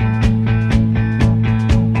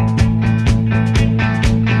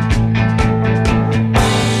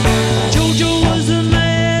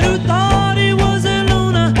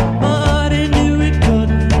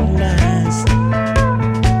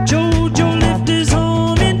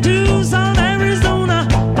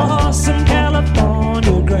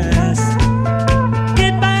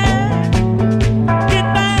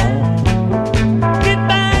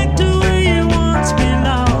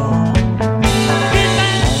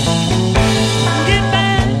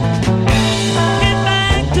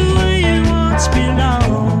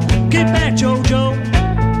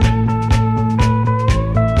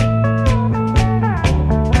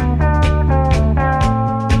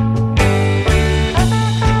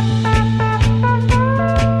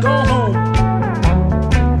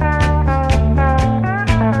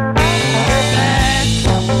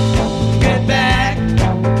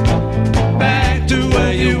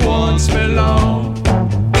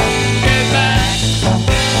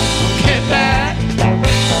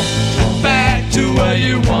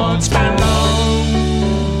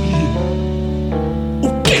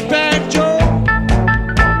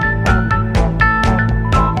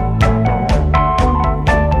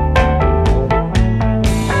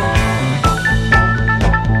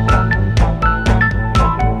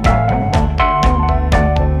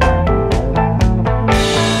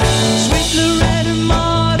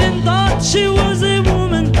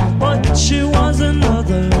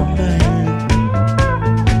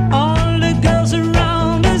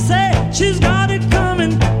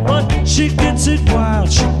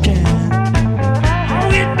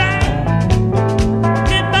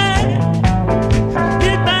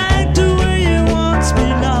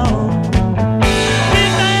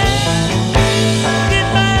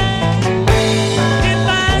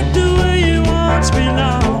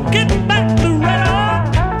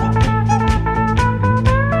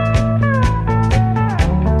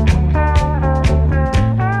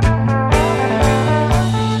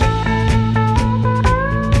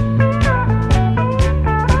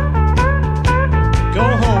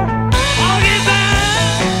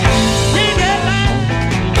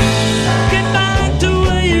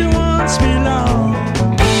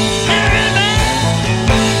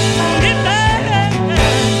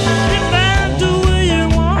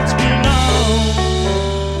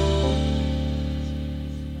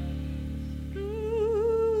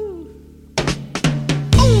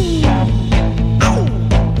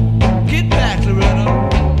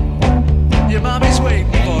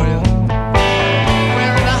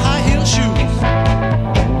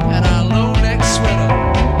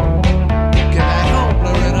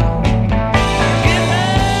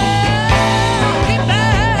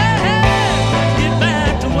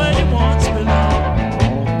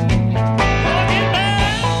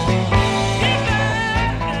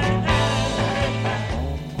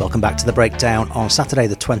 Back to the Breakdown on Saturday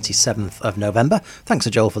the 27th of November. Thanks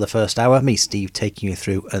to Joel for the first hour, me Steve taking you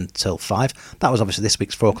through until 5. That was obviously this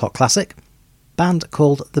week's 4 o'clock classic, band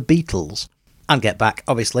called The Beatles. And Get Back,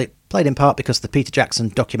 obviously, played in part because the Peter Jackson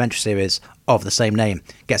documentary series of the same name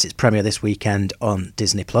gets its premiere this weekend on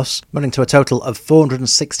Disney+, running to a total of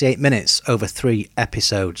 468 minutes over 3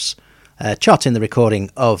 episodes, charting the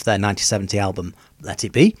recording of their 1970 album Let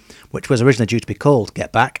It Be, which was originally due to be called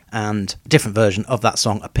Get Back, and a different version of that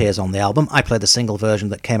song appears on the album. I played the single version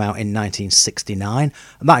that came out in 1969,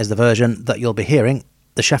 and that is the version that you'll be hearing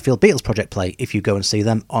the Sheffield Beatles Project play if you go and see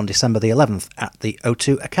them on December the 11th at the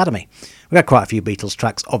O2 Academy. We had quite a few Beatles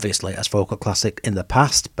tracks, obviously, as Vocal Classic in the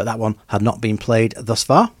past, but that one had not been played thus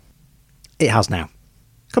far. It has now.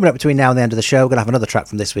 Coming up between now and the end of the show, we're going to have another track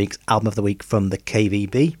from this week's Album of the Week from the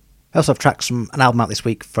KVB. I also have tracks from an album out this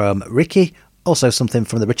week from Ricky, also something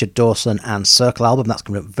from the Richard Dawson and Circle album, that's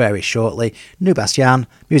coming up very shortly. New Bastian,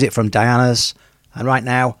 music from Diana's, and right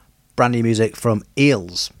now, brand new music from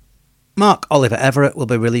Eels. Mark Oliver Everett will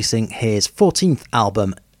be releasing his 14th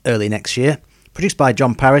album early next year. Produced by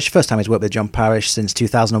John Parrish, first time he's worked with John Parrish since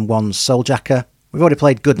 2001's Souljacker. We've already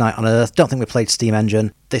played Goodnight on Earth, don't think we played Steam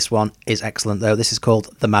Engine. This one is excellent though, this is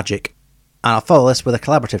called The Magic. And I'll follow this with a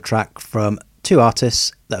collaborative track from 2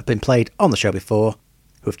 artists that have been played on the show before,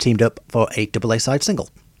 who have teamed up for a double A-side single.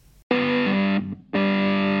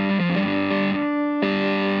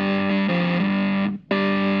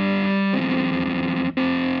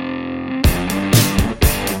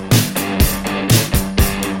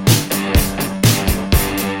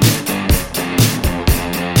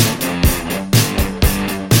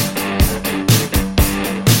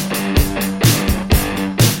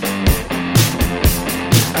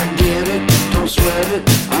 Sweat it,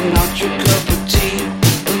 I'm not your cup of tea.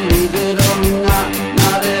 Believe it or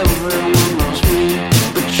not everyone loves me.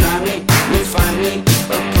 But try me, and find me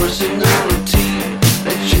a personality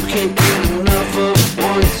that you can't get enough of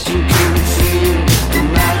once you can feel the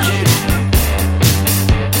magic.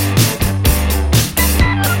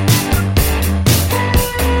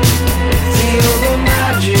 Feel the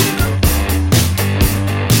magic.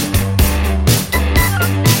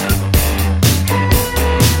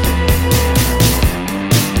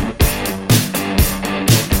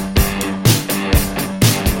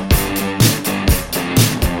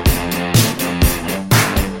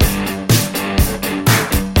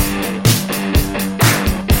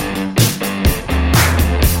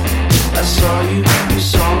 I saw you, you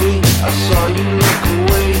saw me, I saw you look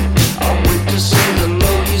away. I went to say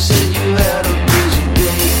hello, you said you had a busy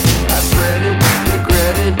day. I fretted,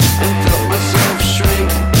 regretted, and felt myself shrink.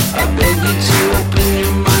 I beg you to open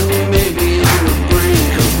your mind, and maybe on the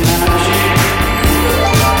brink of magic.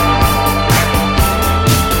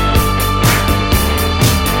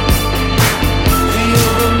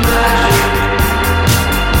 Feel the magic.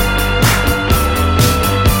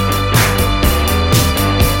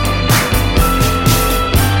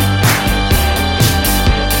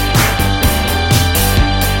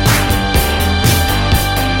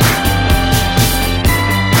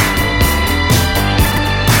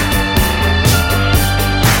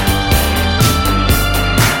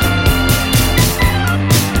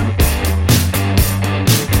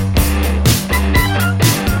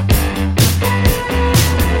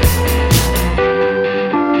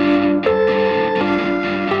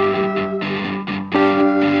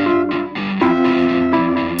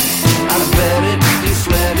 I bet it, you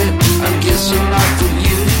fled it, I guess I'm not for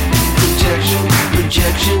you. Protection,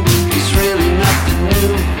 rejection, is really nothing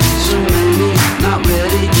new. So many, not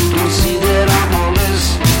ready, don't see that I'm all this.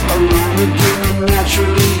 Alone again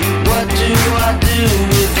naturally, what do I do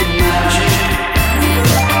with the magic?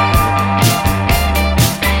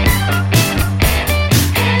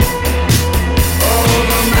 Oh,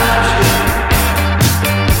 the magic.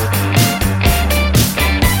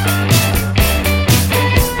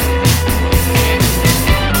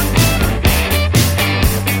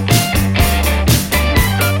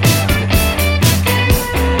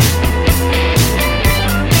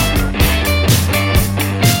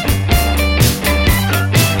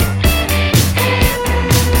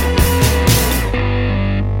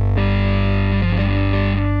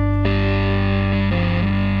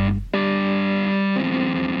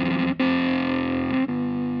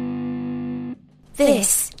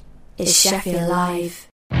 This is Sheffield Live.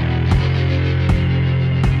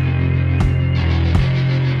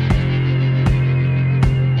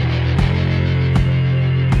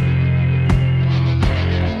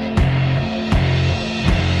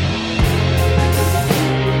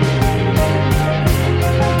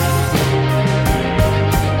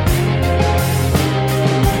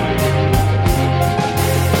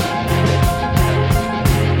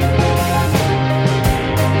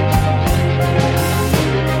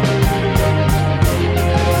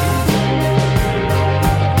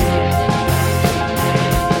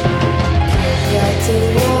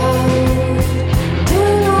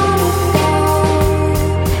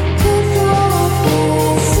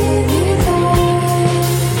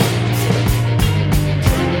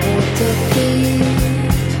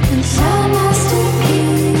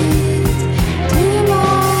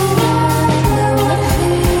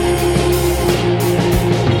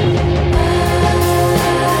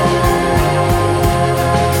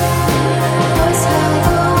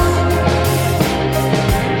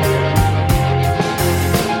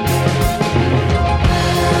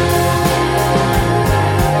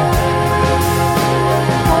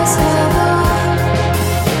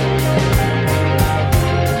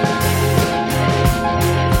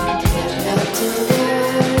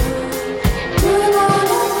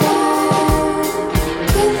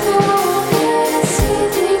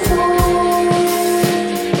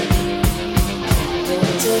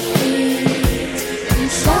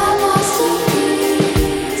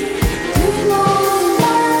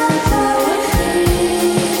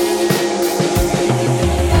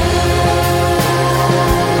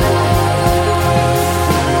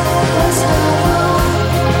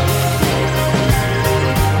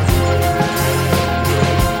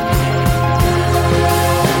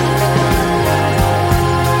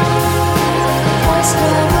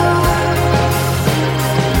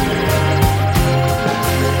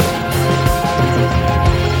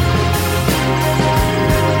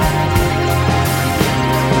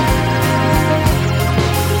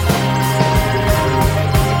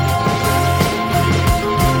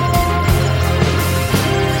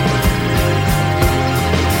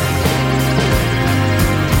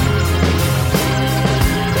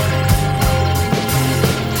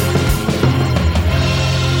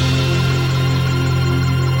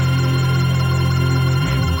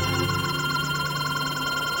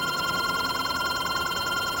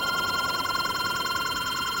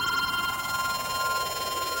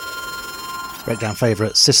 Breakdown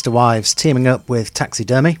favourite Sister Wives teaming up with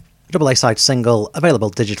Taxidermy. A double A-side single available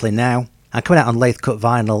digitally now and coming out on Lathe Cut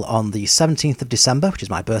vinyl on the 17th of December, which is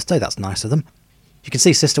my birthday. That's nice of them. You can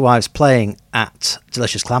see Sister Wives playing at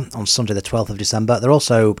Delicious Clam on Sunday the 12th of December. They're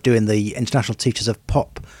also doing the International Teachers of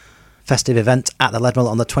Pop festive event at the Leadmill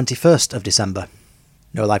on the 21st of December.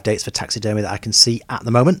 No live dates for Taxidermy that I can see at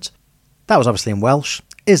the moment. That was obviously in Welsh.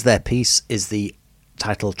 Is Their Peace is the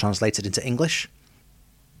title translated into English.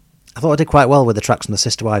 I thought I did quite well with the tracks from the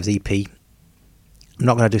Sister Wives EP. I'm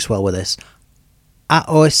not going to do so well with this. A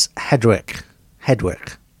Oes Hedwch.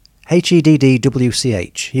 Heddwch.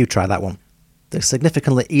 You try that one. The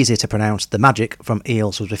significantly easier to pronounce The Magic from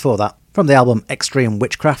Eels was before that, from the album Extreme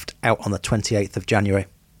Witchcraft, out on the 28th of January.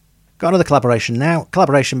 Got another collaboration now,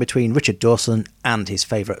 collaboration between Richard Dawson and his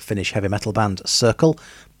favourite Finnish heavy metal band, Circle.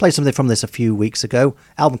 Played something from this a few weeks ago.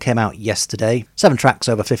 Album came out yesterday, 7 tracks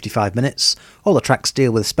over 55 minutes. All the tracks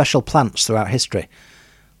deal with special plants throughout history,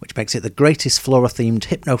 which makes it the greatest flora-themed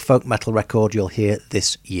hypno-folk metal record you'll hear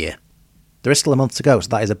this year. There is still a month to go, so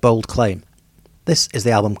that is a bold claim. This is the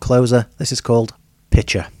album closer. This is called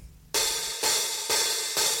Picture.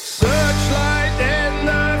 Searchlight in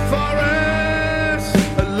the forest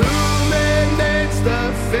illuminates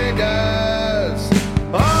the figures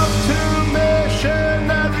of 2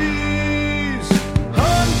 missionaries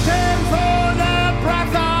hunting for the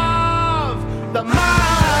breath of the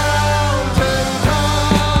mountain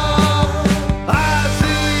top. As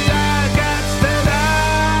the air gets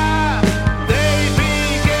thinner, they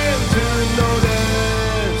begin to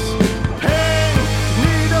notice pain,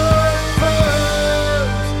 needle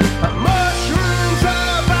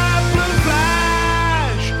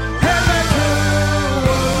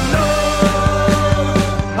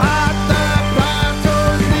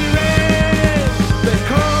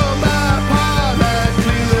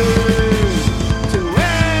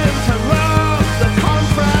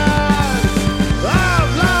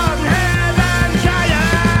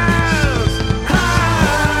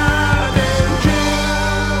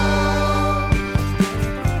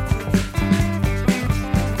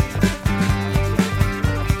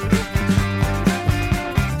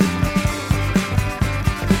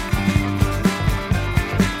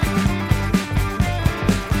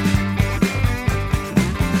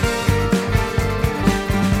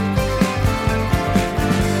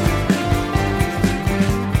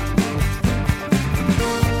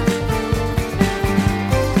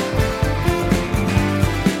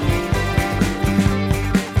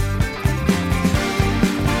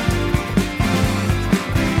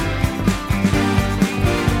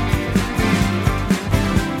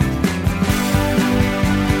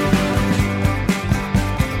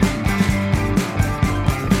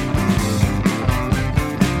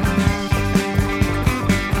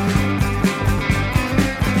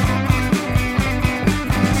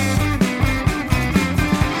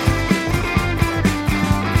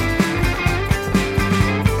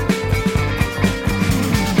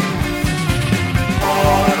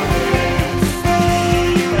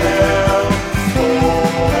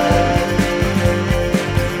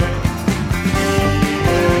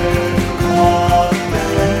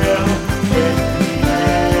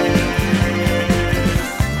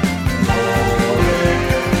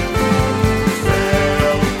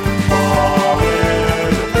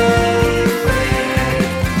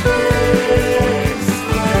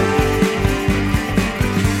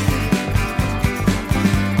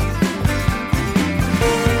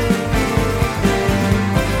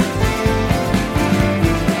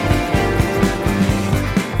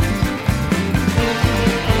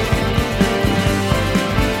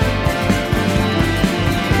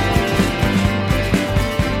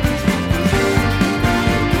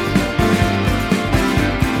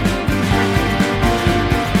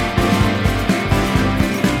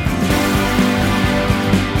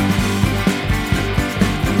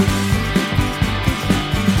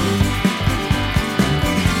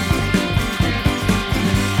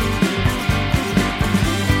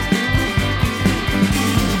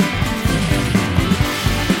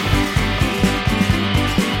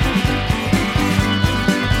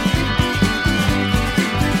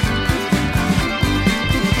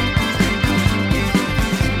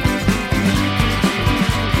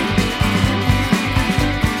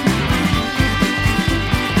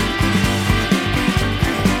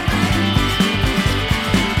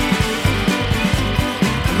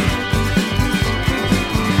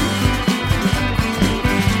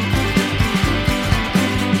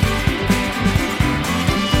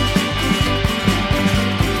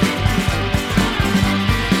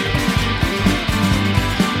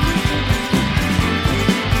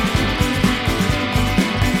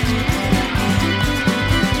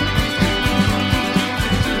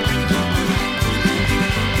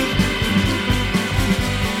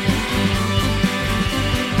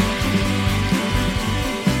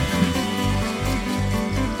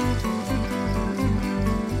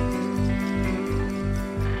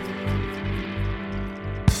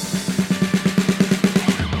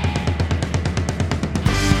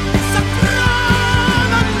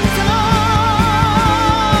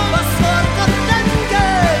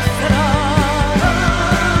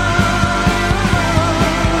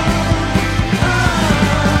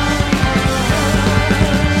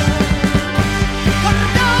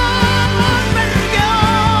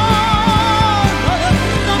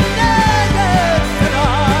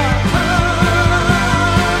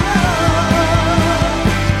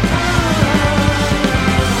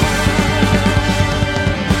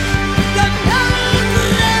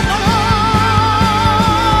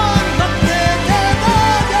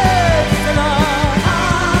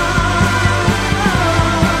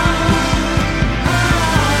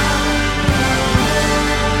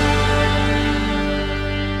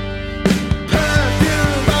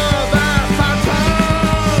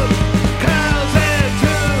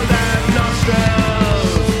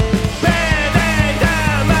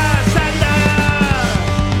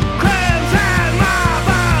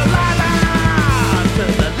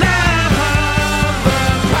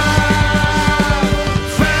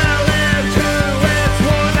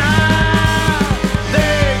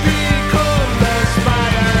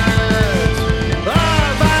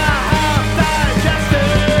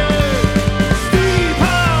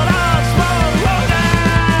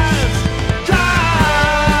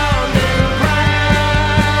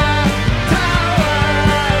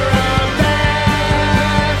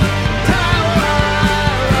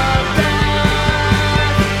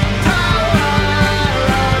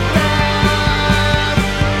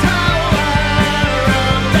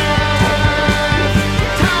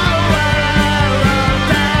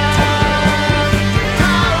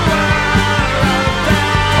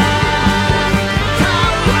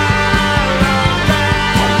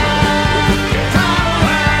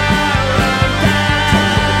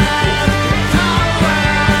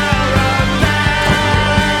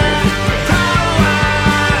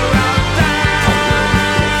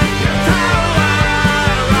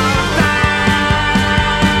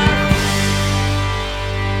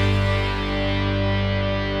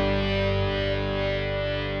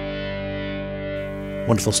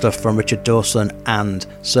Wonderful stuff from Richard Dawson and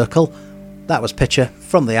Circle. That was Picture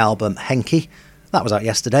from the album Henki. That was out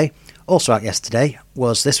yesterday. Also out yesterday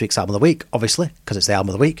was this week's album of the week, obviously, because it's the album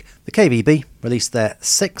of the week. The KVB released their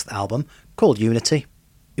 6th album called Unity.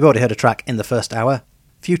 You've already heard a track in the first hour.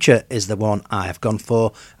 Future is the one I have gone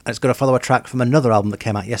for, and it's going to follow a track from another album that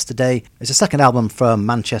came out yesterday. It's the second album from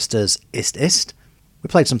Manchester's Ist Ist. We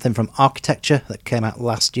played something from Architecture that came out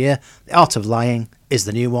last year. The Art of Lying is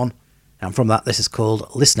the new one, and from that this is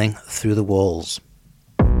called Listening Through the Walls.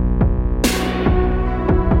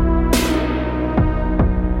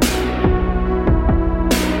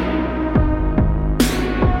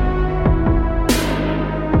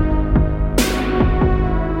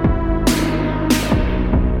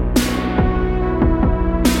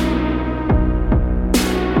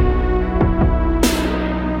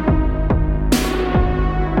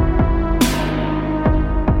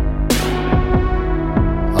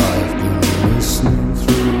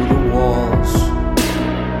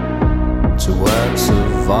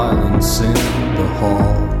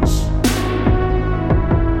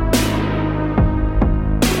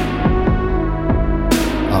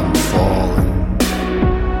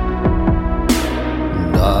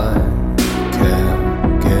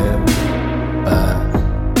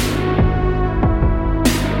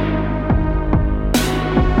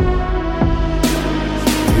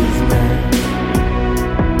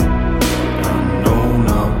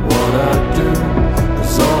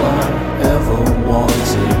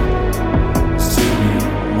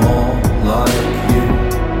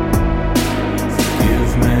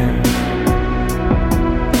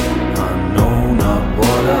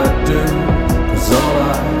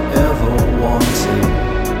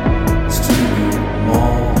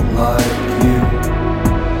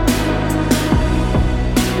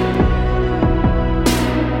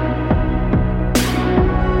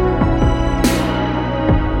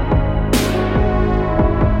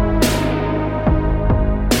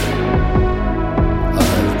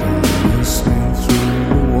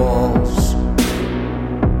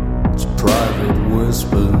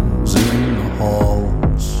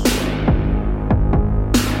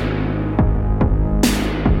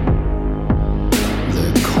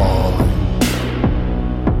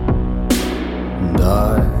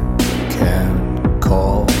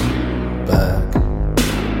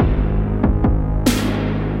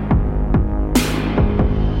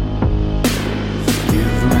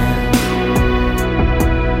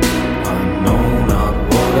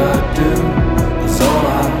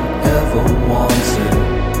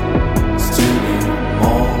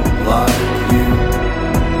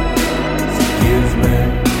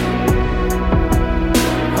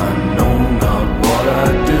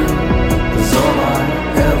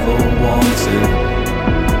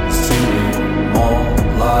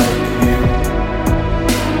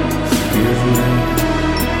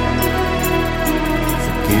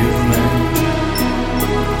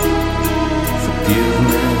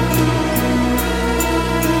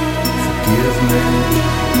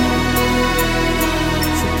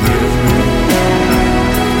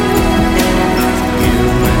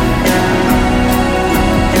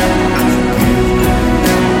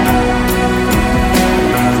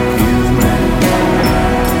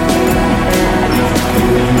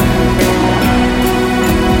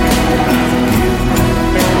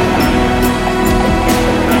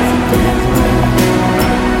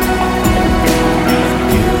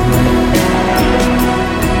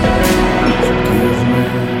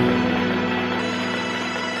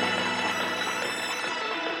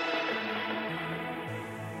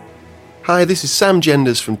 Hi, this is Sam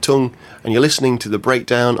Genders from Tongue, and you're listening to The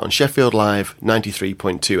Breakdown on Sheffield Live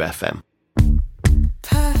 93.2 FM.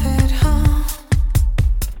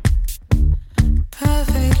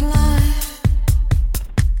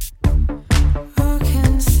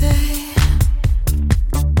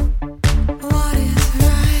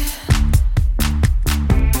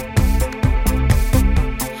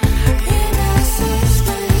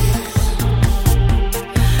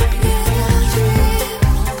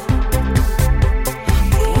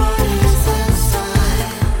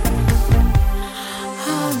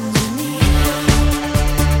 Underneath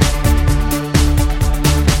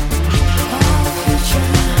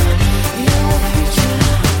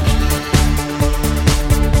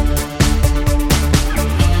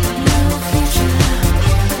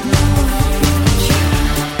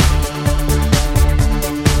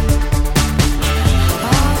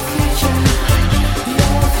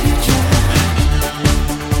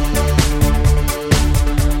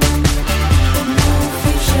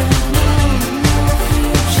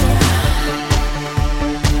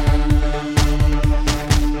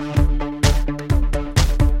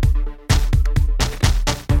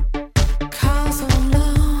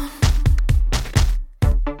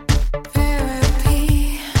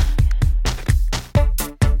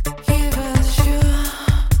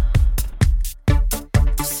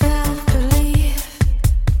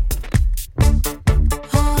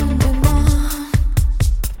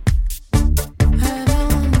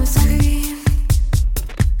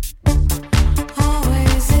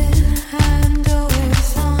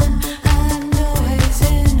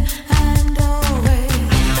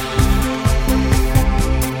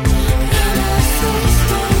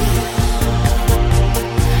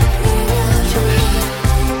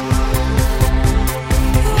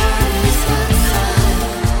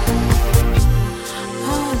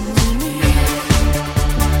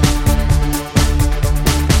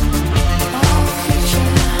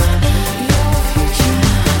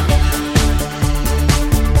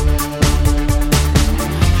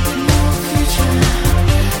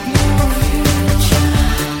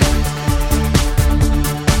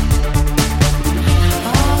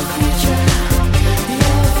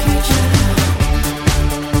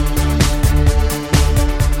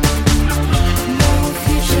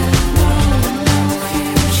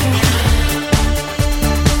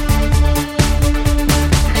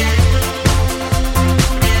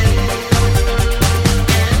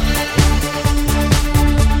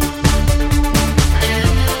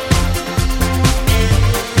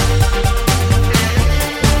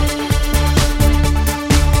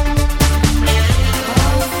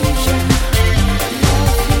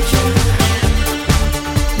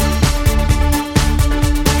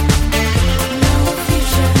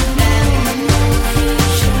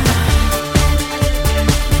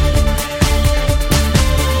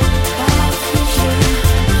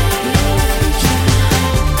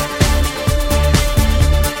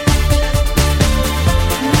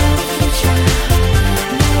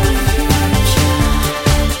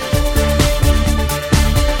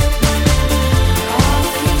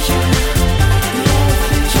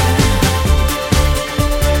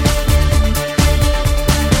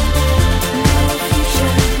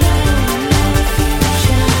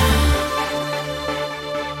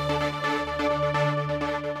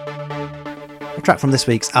A track from this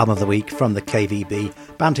week's Album of the Week from the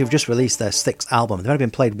KVB, band who've just released their 6th album. They've only been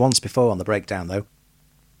played once before on the Breakdown though.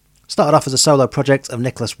 Started off as a solo project of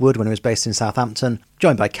Nicholas Wood when he was based in Southampton,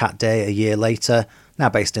 joined by Cat Day a year later, now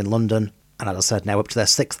based in London, and as I said, now up to their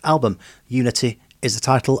 6th album. Unity is the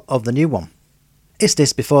title of the new one.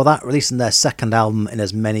 Istis before that, releasing their 2nd album in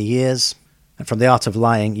as many years, and from The Art of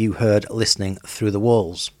Lying you heard Listening Through the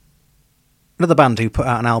Walls. Another band who put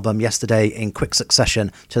out an album yesterday in quick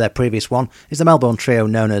succession to their previous one is the Melbourne trio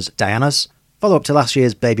known as Diana's, follow-up to last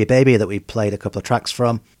year's Baby Baby that we played a couple of tracks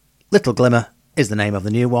from. Little Glimmer is the name of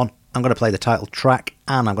the new one. I'm going to play the title track,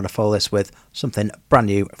 and I'm going to follow this with something brand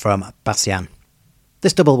new from Bastian.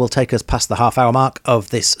 This double will take us past the half-hour mark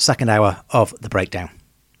of this 2nd hour of The Breakdown.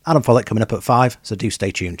 Adam Follett coming up at 5, so do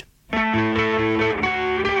stay tuned.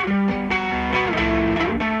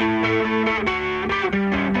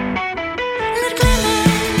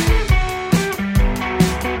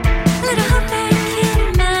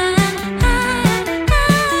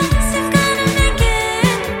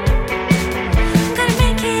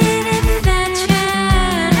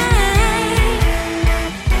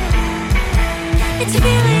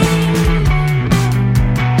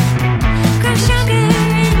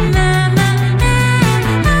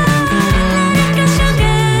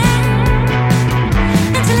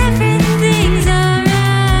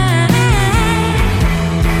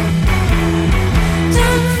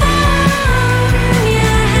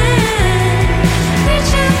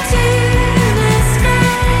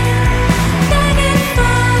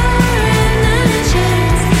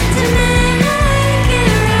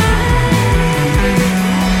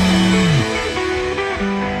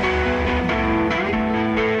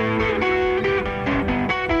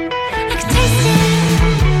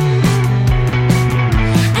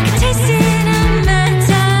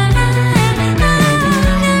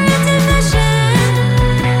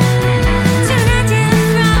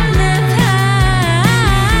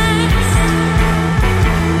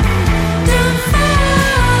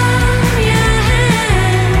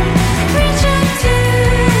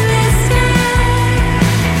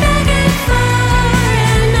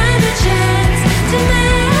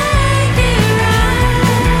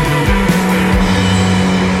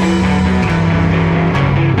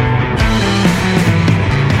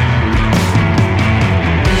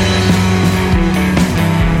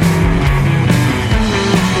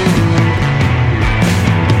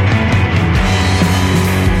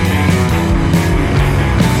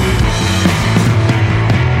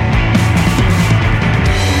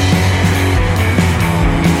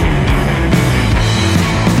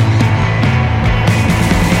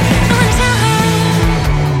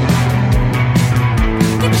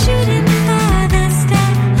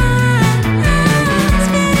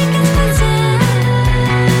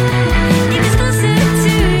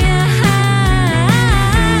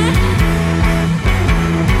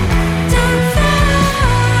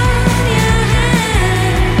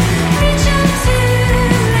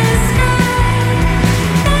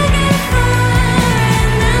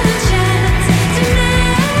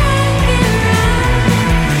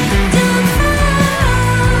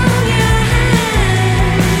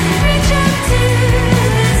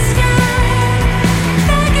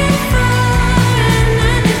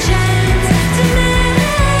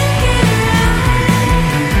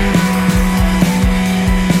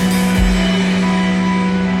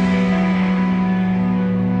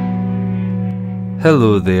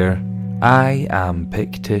 Hello there, I am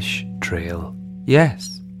Pictish Trail.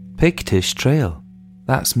 Yes, Pictish Trail.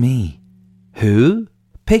 That's me. Who?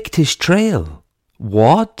 Pictish Trail.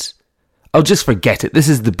 What? I'll just forget it. This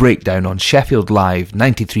is The Breakdown on Sheffield Live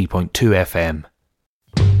 93.2 FM.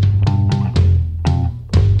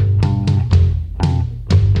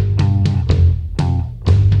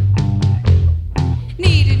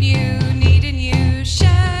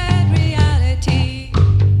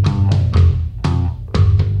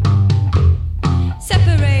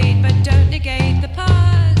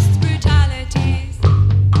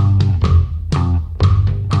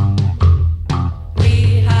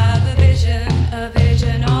 A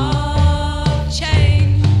vision of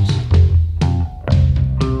change.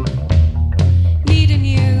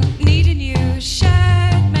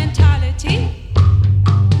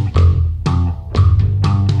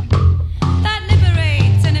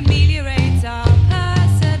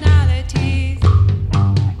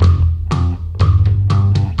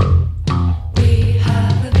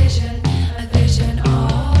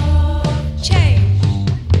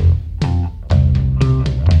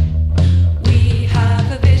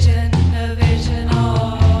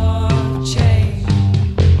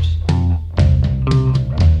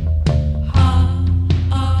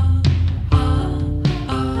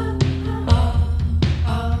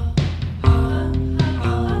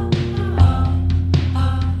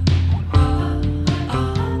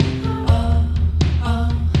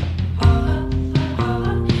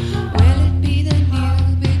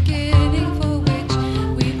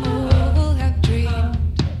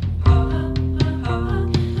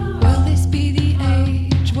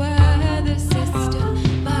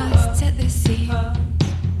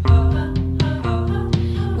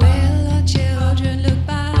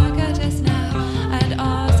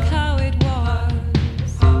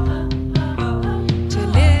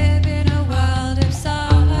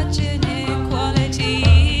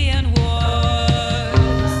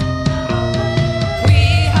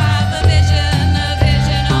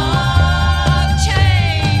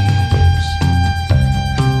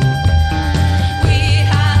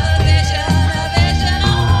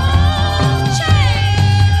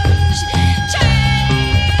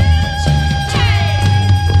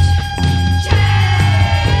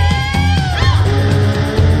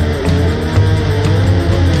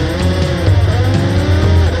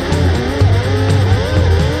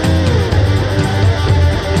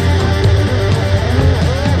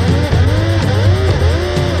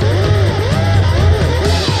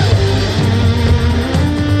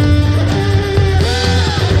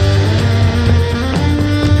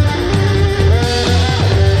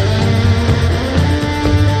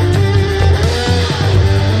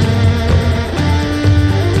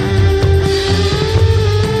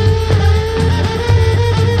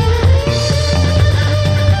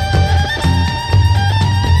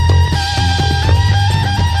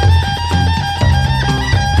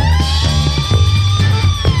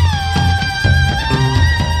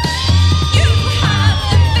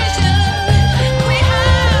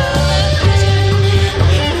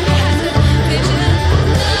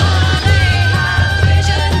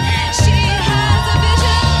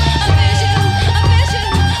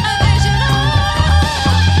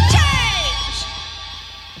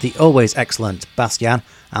 the always excellent Bastian,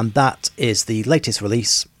 and that is the latest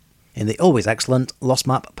release in the always excellent Lost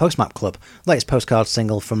Map Postmap Club, latest postcard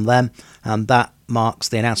single from them, and that marks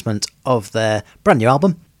the announcement of their brand new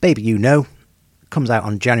album, Baby You Know. Comes out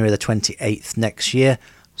on January the 28th next year.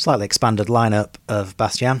 Slightly expanded lineup of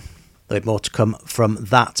Bastian. There'll be more to come from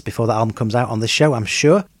that before that album comes out on this show, I'm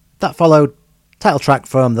sure. That followed title track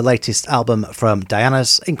from the latest album from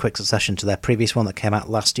Diana's, in quick succession to their previous one that came out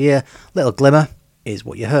last year. Little Glimmer is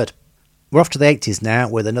what you heard. We're off to the 80s now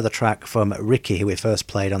with another track from Ricky, who we first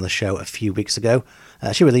played on the show a few weeks ago.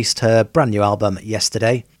 She released her brand new album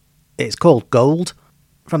yesterday. It's called Gold.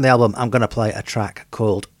 From the album, I'm going to play a track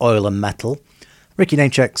called Oil and Metal. Ricky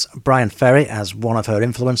name-checks Brian Ferry as one of her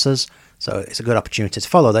influences, so it's a good opportunity to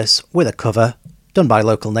follow this with a cover done by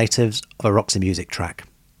local natives of a Roxy Music track.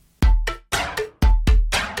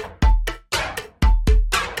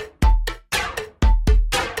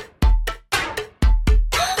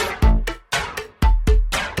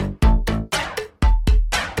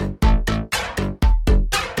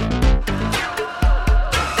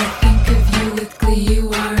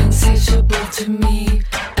 To me,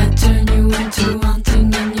 I turn you into one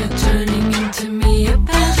thing and you're turning into me. I've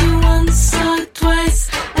had you once or twice,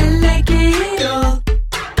 I like it all.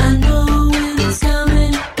 I know when it's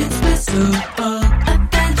coming, it's best of all.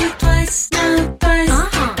 I've had you twice, not twice,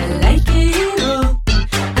 I like it all.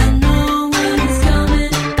 I know when it's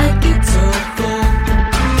coming, I get so full.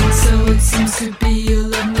 So it seems to be your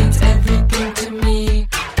love means everything to me.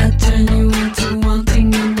 I turn you into one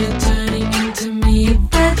thing and you're turning into me.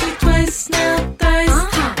 I've had you twice, now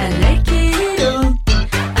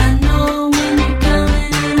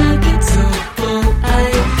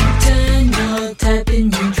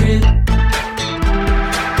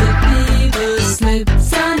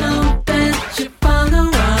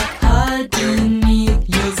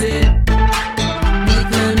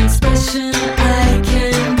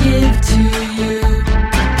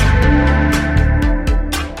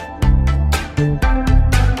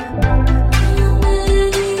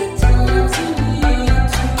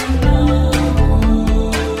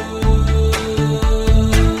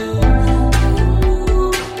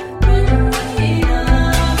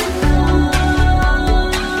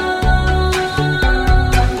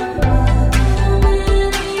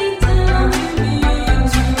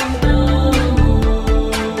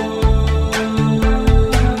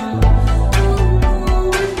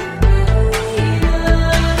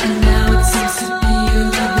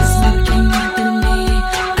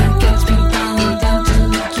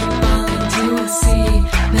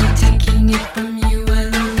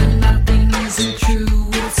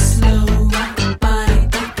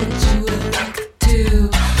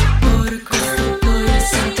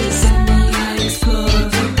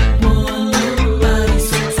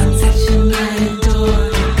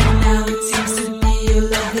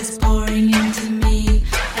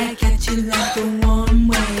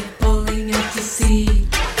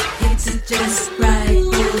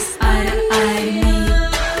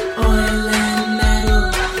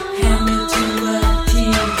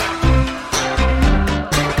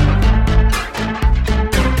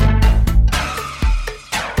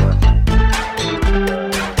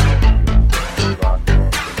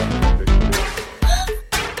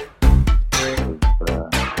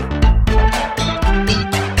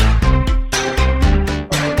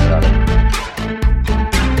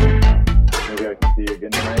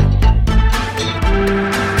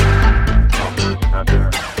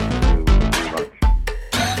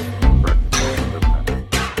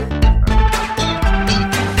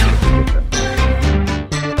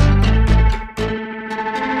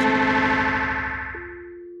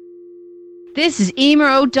This is Emer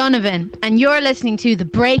O'Donovan, and you're listening to The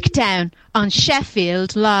Breakdown on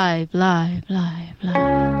Sheffield Live.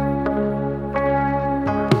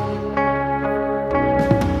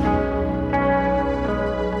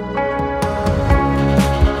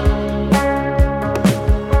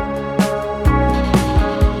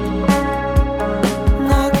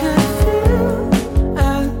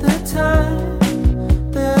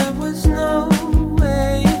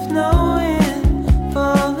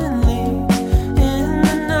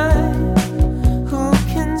 Who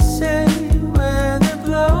can say where they're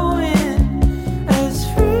blowing? As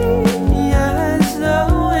free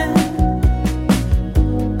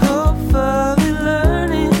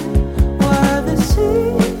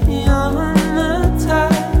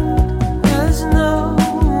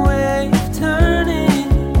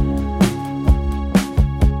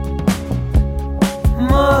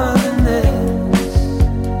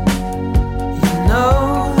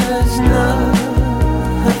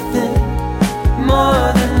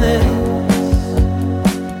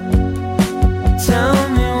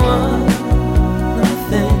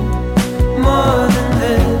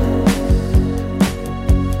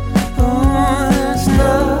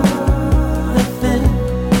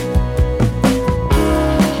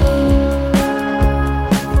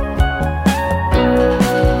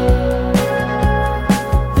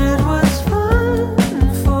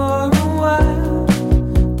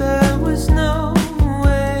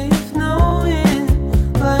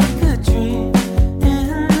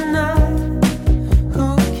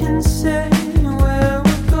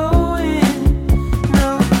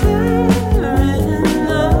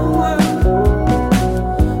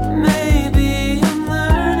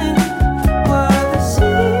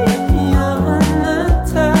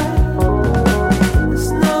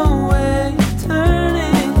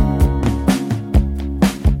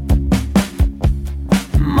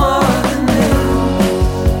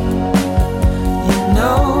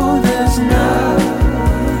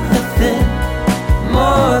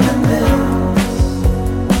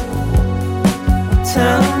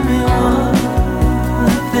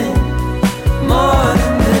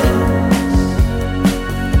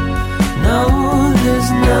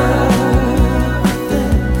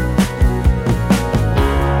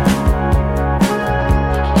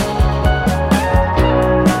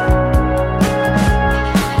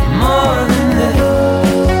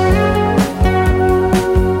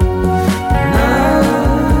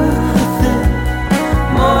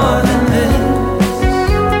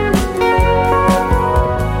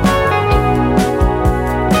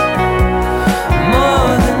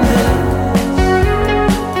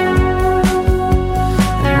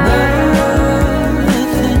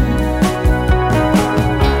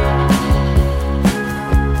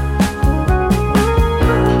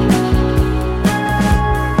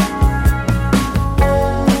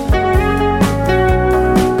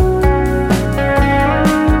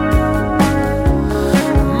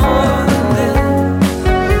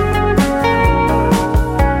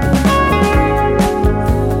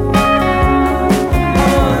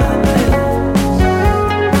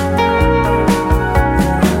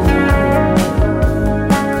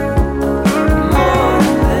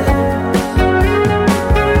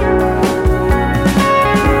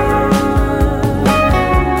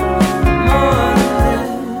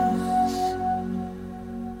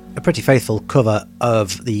A pretty faithful cover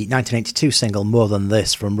of the 1982 single More Than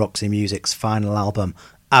This from Roxy Music's final album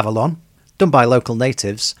Avalon, done by local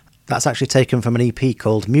natives. That's actually taken from an EP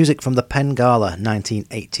called Music from the Penn Gala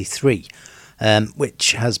 1983,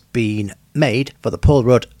 which has been made for the Paul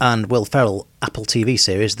Rudd and Will Ferrell Apple TV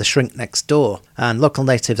series The Shrink Next Door, and local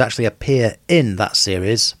natives actually appear in that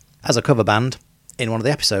series as a cover band in one of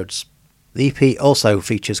the episodes. The EP also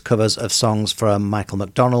features covers of songs from Michael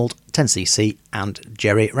McDonald, 10cc and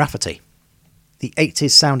Jerry Rafferty. The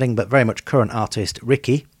 80s sounding but very much current artist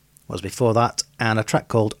Ricky was before that, and a track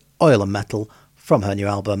called Oil and Metal from her new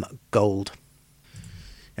album Gold.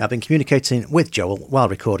 I've been communicating with Joel while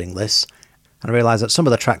recording this, and I realised that some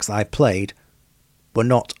of the tracks that I played were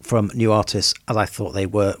not from new artists as I thought they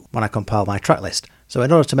were when I compiled my track list. So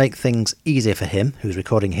in order to make things easier for him, who's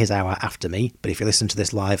recording his hour after me, but if you listen to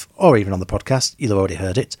this live or even on the podcast, you'll have already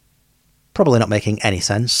heard it, probably not making any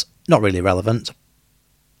sense, not really relevant.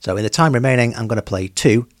 So in the time remaining, I'm going to play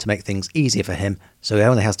 2 to make things easier for him, so he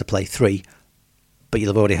only has to play 3, but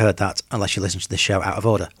you'll have already heard that unless you listen to this show out of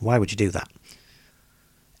order. Why would you do that?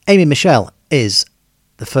 Amy Michelle is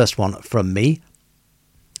the first one from me.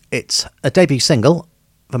 It's a debut single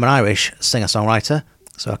from an Irish singer-songwriter,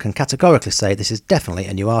 so I can categorically say this is definitely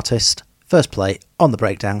a new artist. First play on the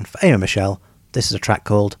breakdown for Amy Michelle. This is a track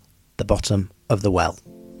called The Bottom of the Well.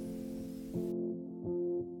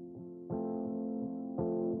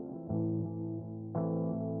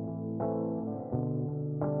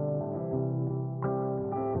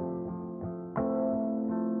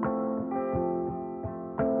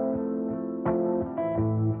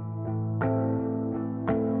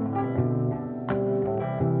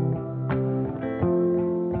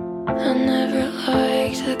 I never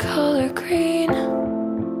liked the color green,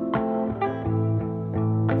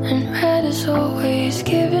 and red has always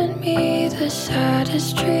given me the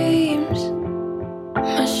saddest dreams.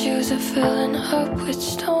 My shoes are filling up with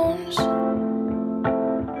stones,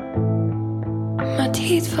 my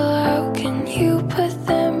teeth fell out, can you put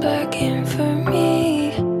them back in for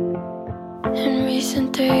me? In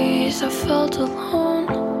recent days I felt alone,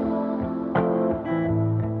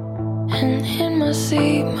 and in my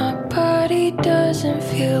sleep, my body doesn't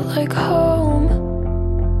feel like home.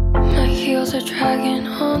 My heels are dragging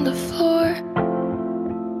on the floor,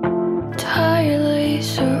 tire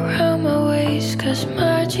lace around my waist, 'cause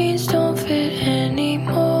my jeans don't fit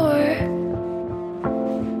anymore.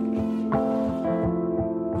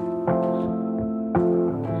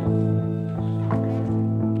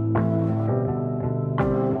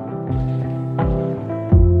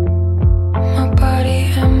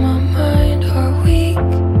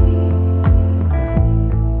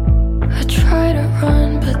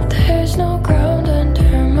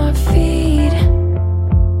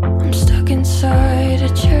 Inside a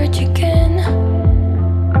church again,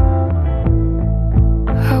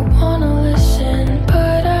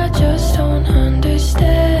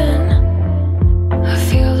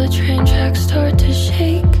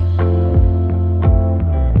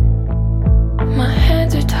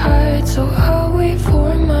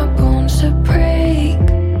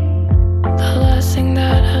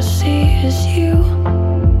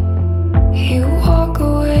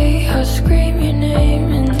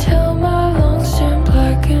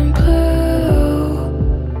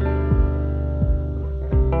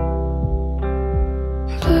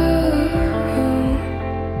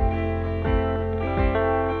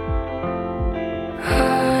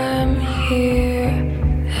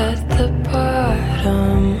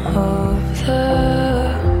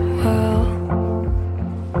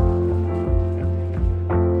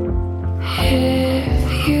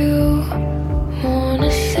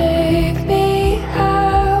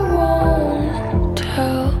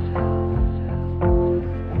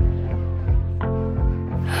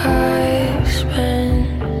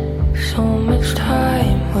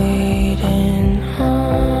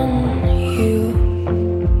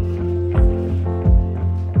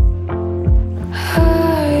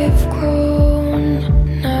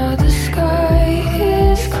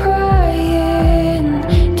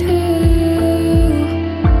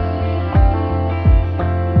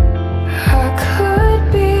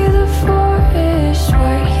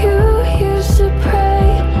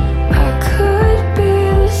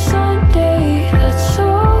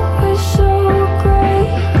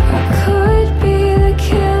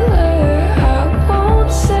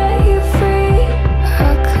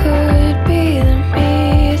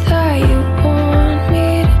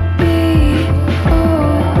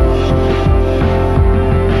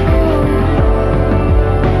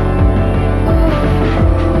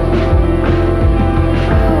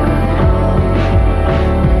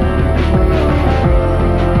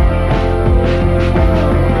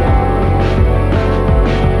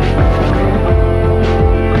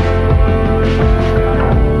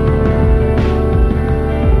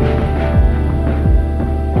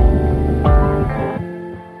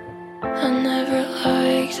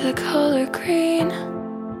 the color green,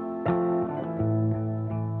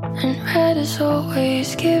 and red has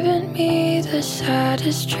always given me the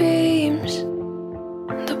saddest dreams.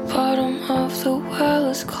 The bottom of the well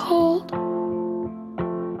is cold,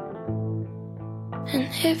 and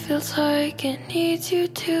it feels like it needs you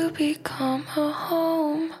to become a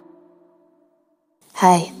home.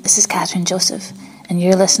 Hi, this is Catherine Joseph, and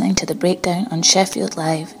you're listening to The Breakdown on Sheffield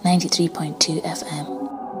Live 93.2 FM.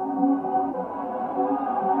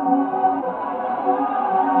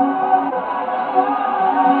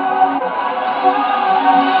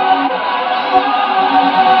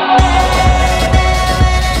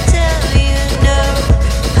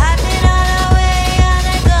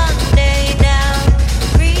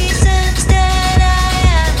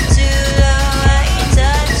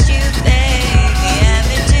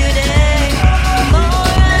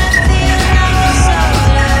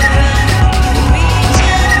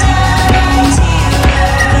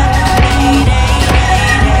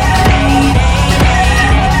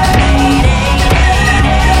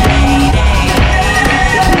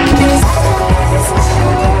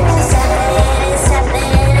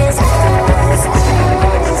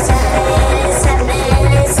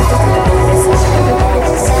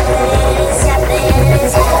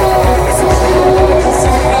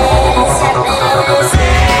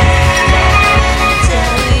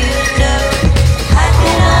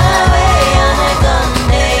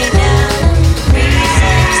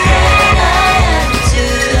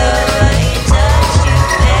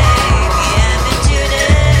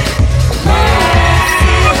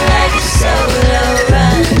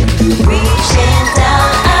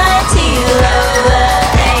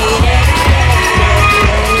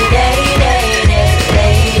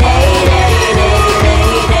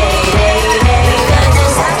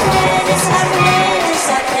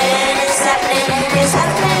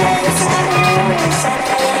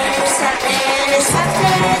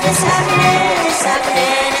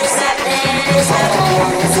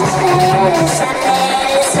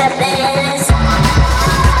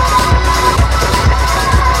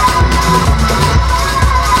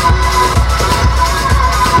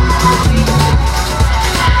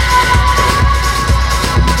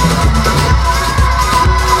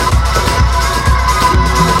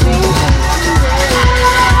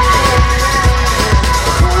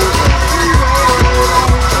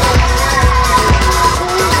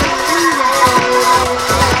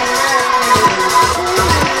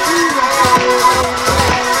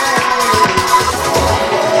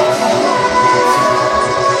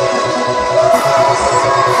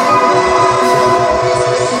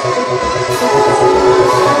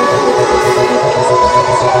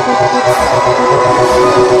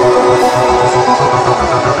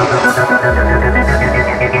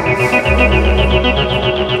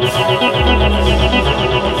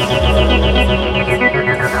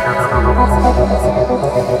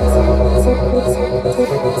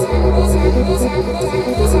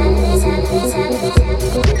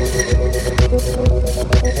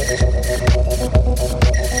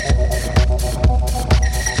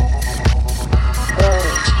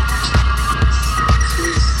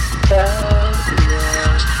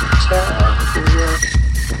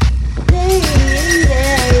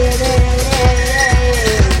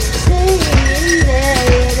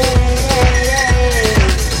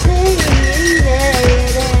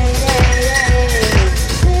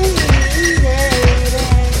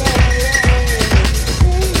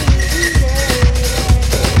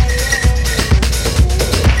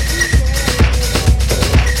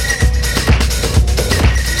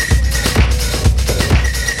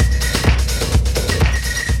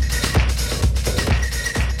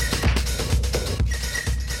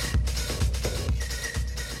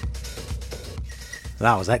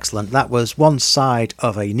 That was excellent. That was one side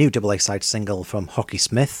of a new double A-side single from Hockey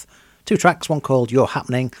Smith. Two tracks, one called You're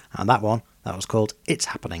Happening, and that was called It's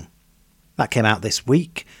Happening. That came out this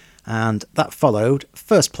week, and that followed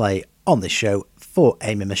first play on this show for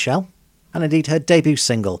Amy Michelle, and indeed her debut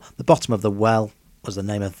single, The Bottom of the Well, was the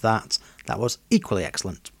name of that. That was equally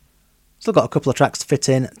excellent. Still got a couple of tracks to fit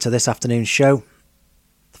in to this afternoon's show.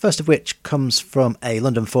 The first of which comes from a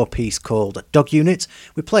London four-piece called Dog Unit.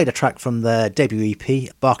 We played a track from their debut EP,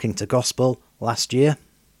 Barking to Gospel, last year.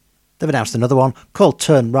 They've announced another one called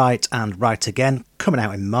Turn Right and Right Again, coming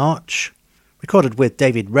out in March. Recorded with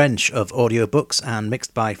David Wrench of Audiobooks and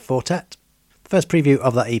mixed by Fortet. The first preview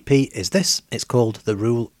of that EP is this. It's called The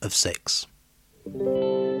Rule of Six.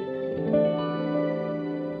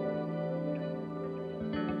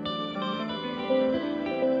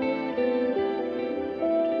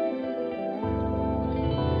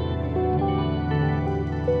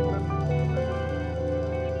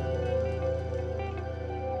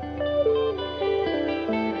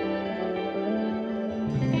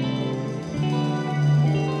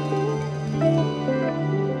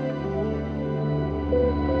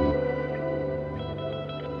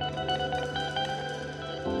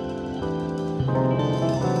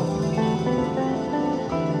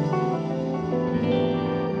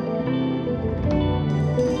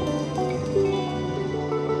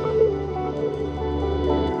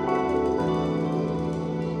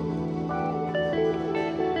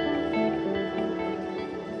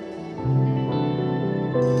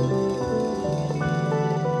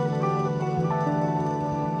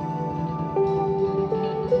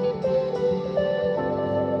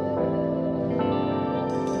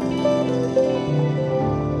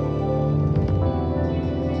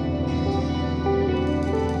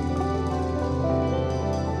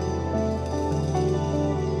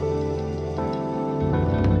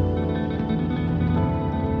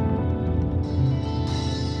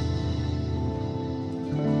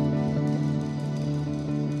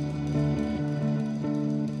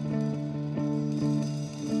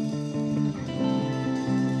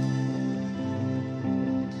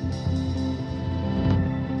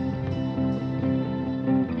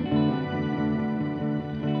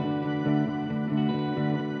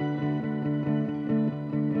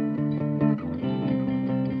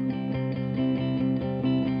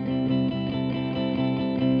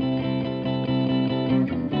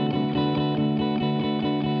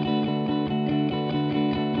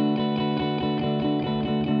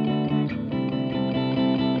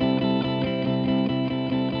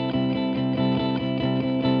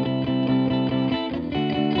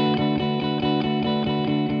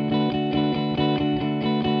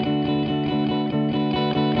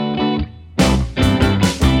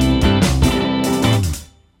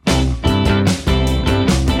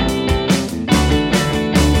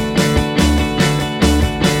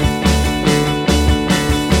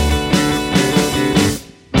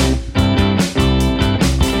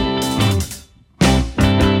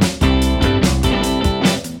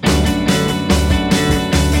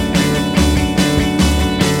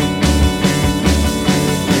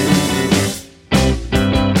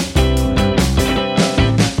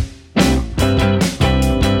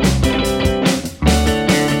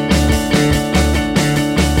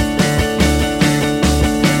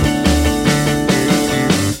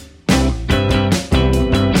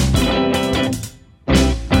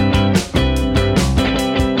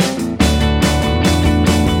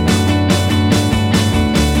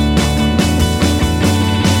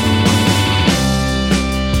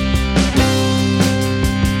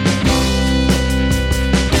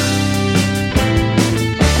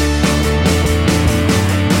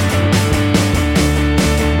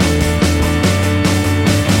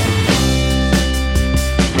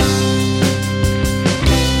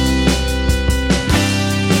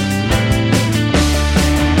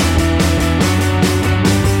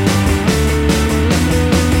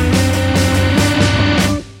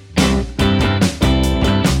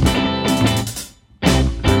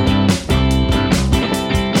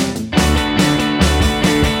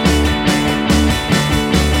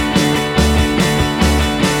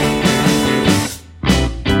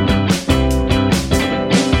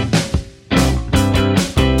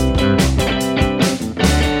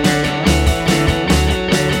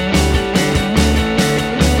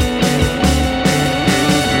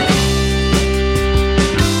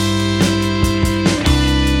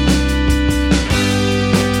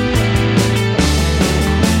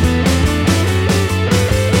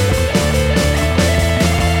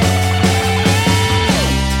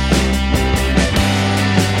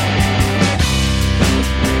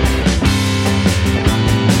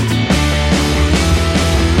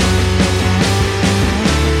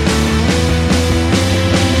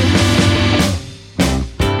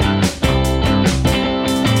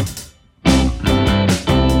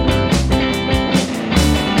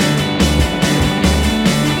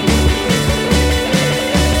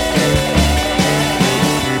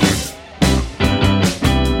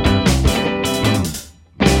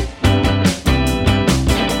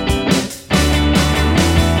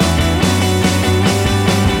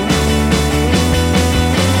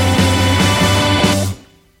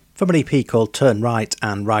 from an EP called Turn Right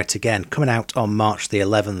and Right Again, coming out on March the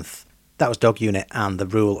 11th. That was Dog Unit and The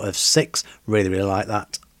Rule of Six. Really, really like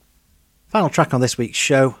that. Final track on this week's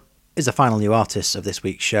show is the final new artist of this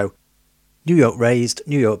week's show. New York raised,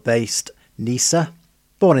 New York based, Nisa.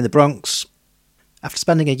 Born in the Bronx. After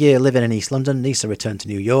spending a year living in East London, Nisa returned to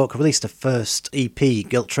New York, released her first EP,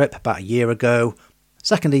 Guilt Trip, about a year ago.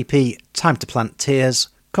 Second EP, Time to Plant Tears,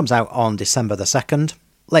 comes out on December the 2nd.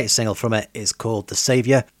 Latest single from it is called The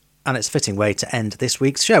Saviour, and it's a fitting way to end this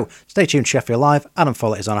week's show. Stay tuned, Sheffield Live. Adam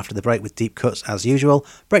Follett is on after the break with deep cuts as usual.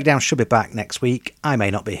 Breakdown should be back next week. I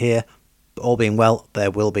may not be here, but all being well,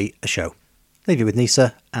 there will be a show. Leave you with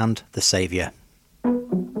Nisa and The Saviour.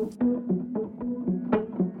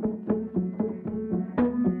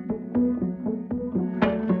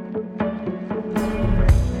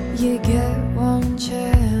 You get one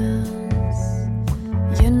chance,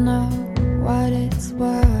 you know what it's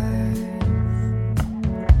worth.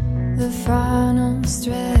 The final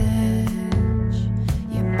stretch,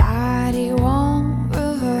 your body won't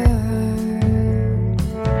revert.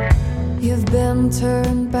 You've been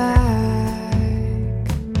turned back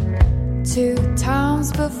 2 times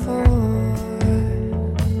before.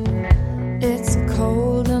 It's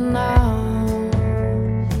colder now.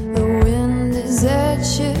 The wind is at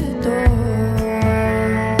your door.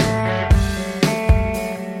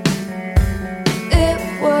 It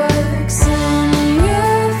works in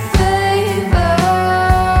your favor.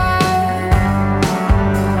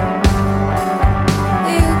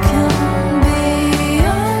 You can be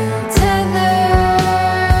untethered.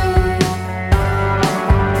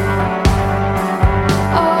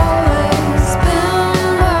 Always been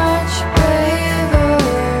much braver.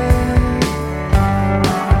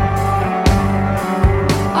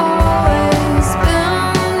 Always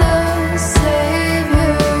been the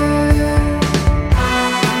savior.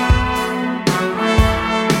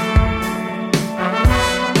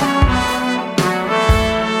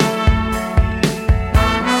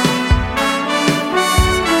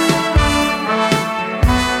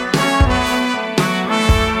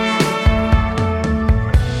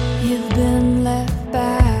 You've been left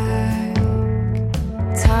back.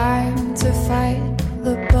 Time to fight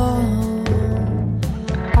the ball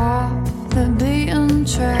off the beaten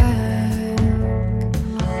track,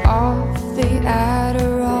 off the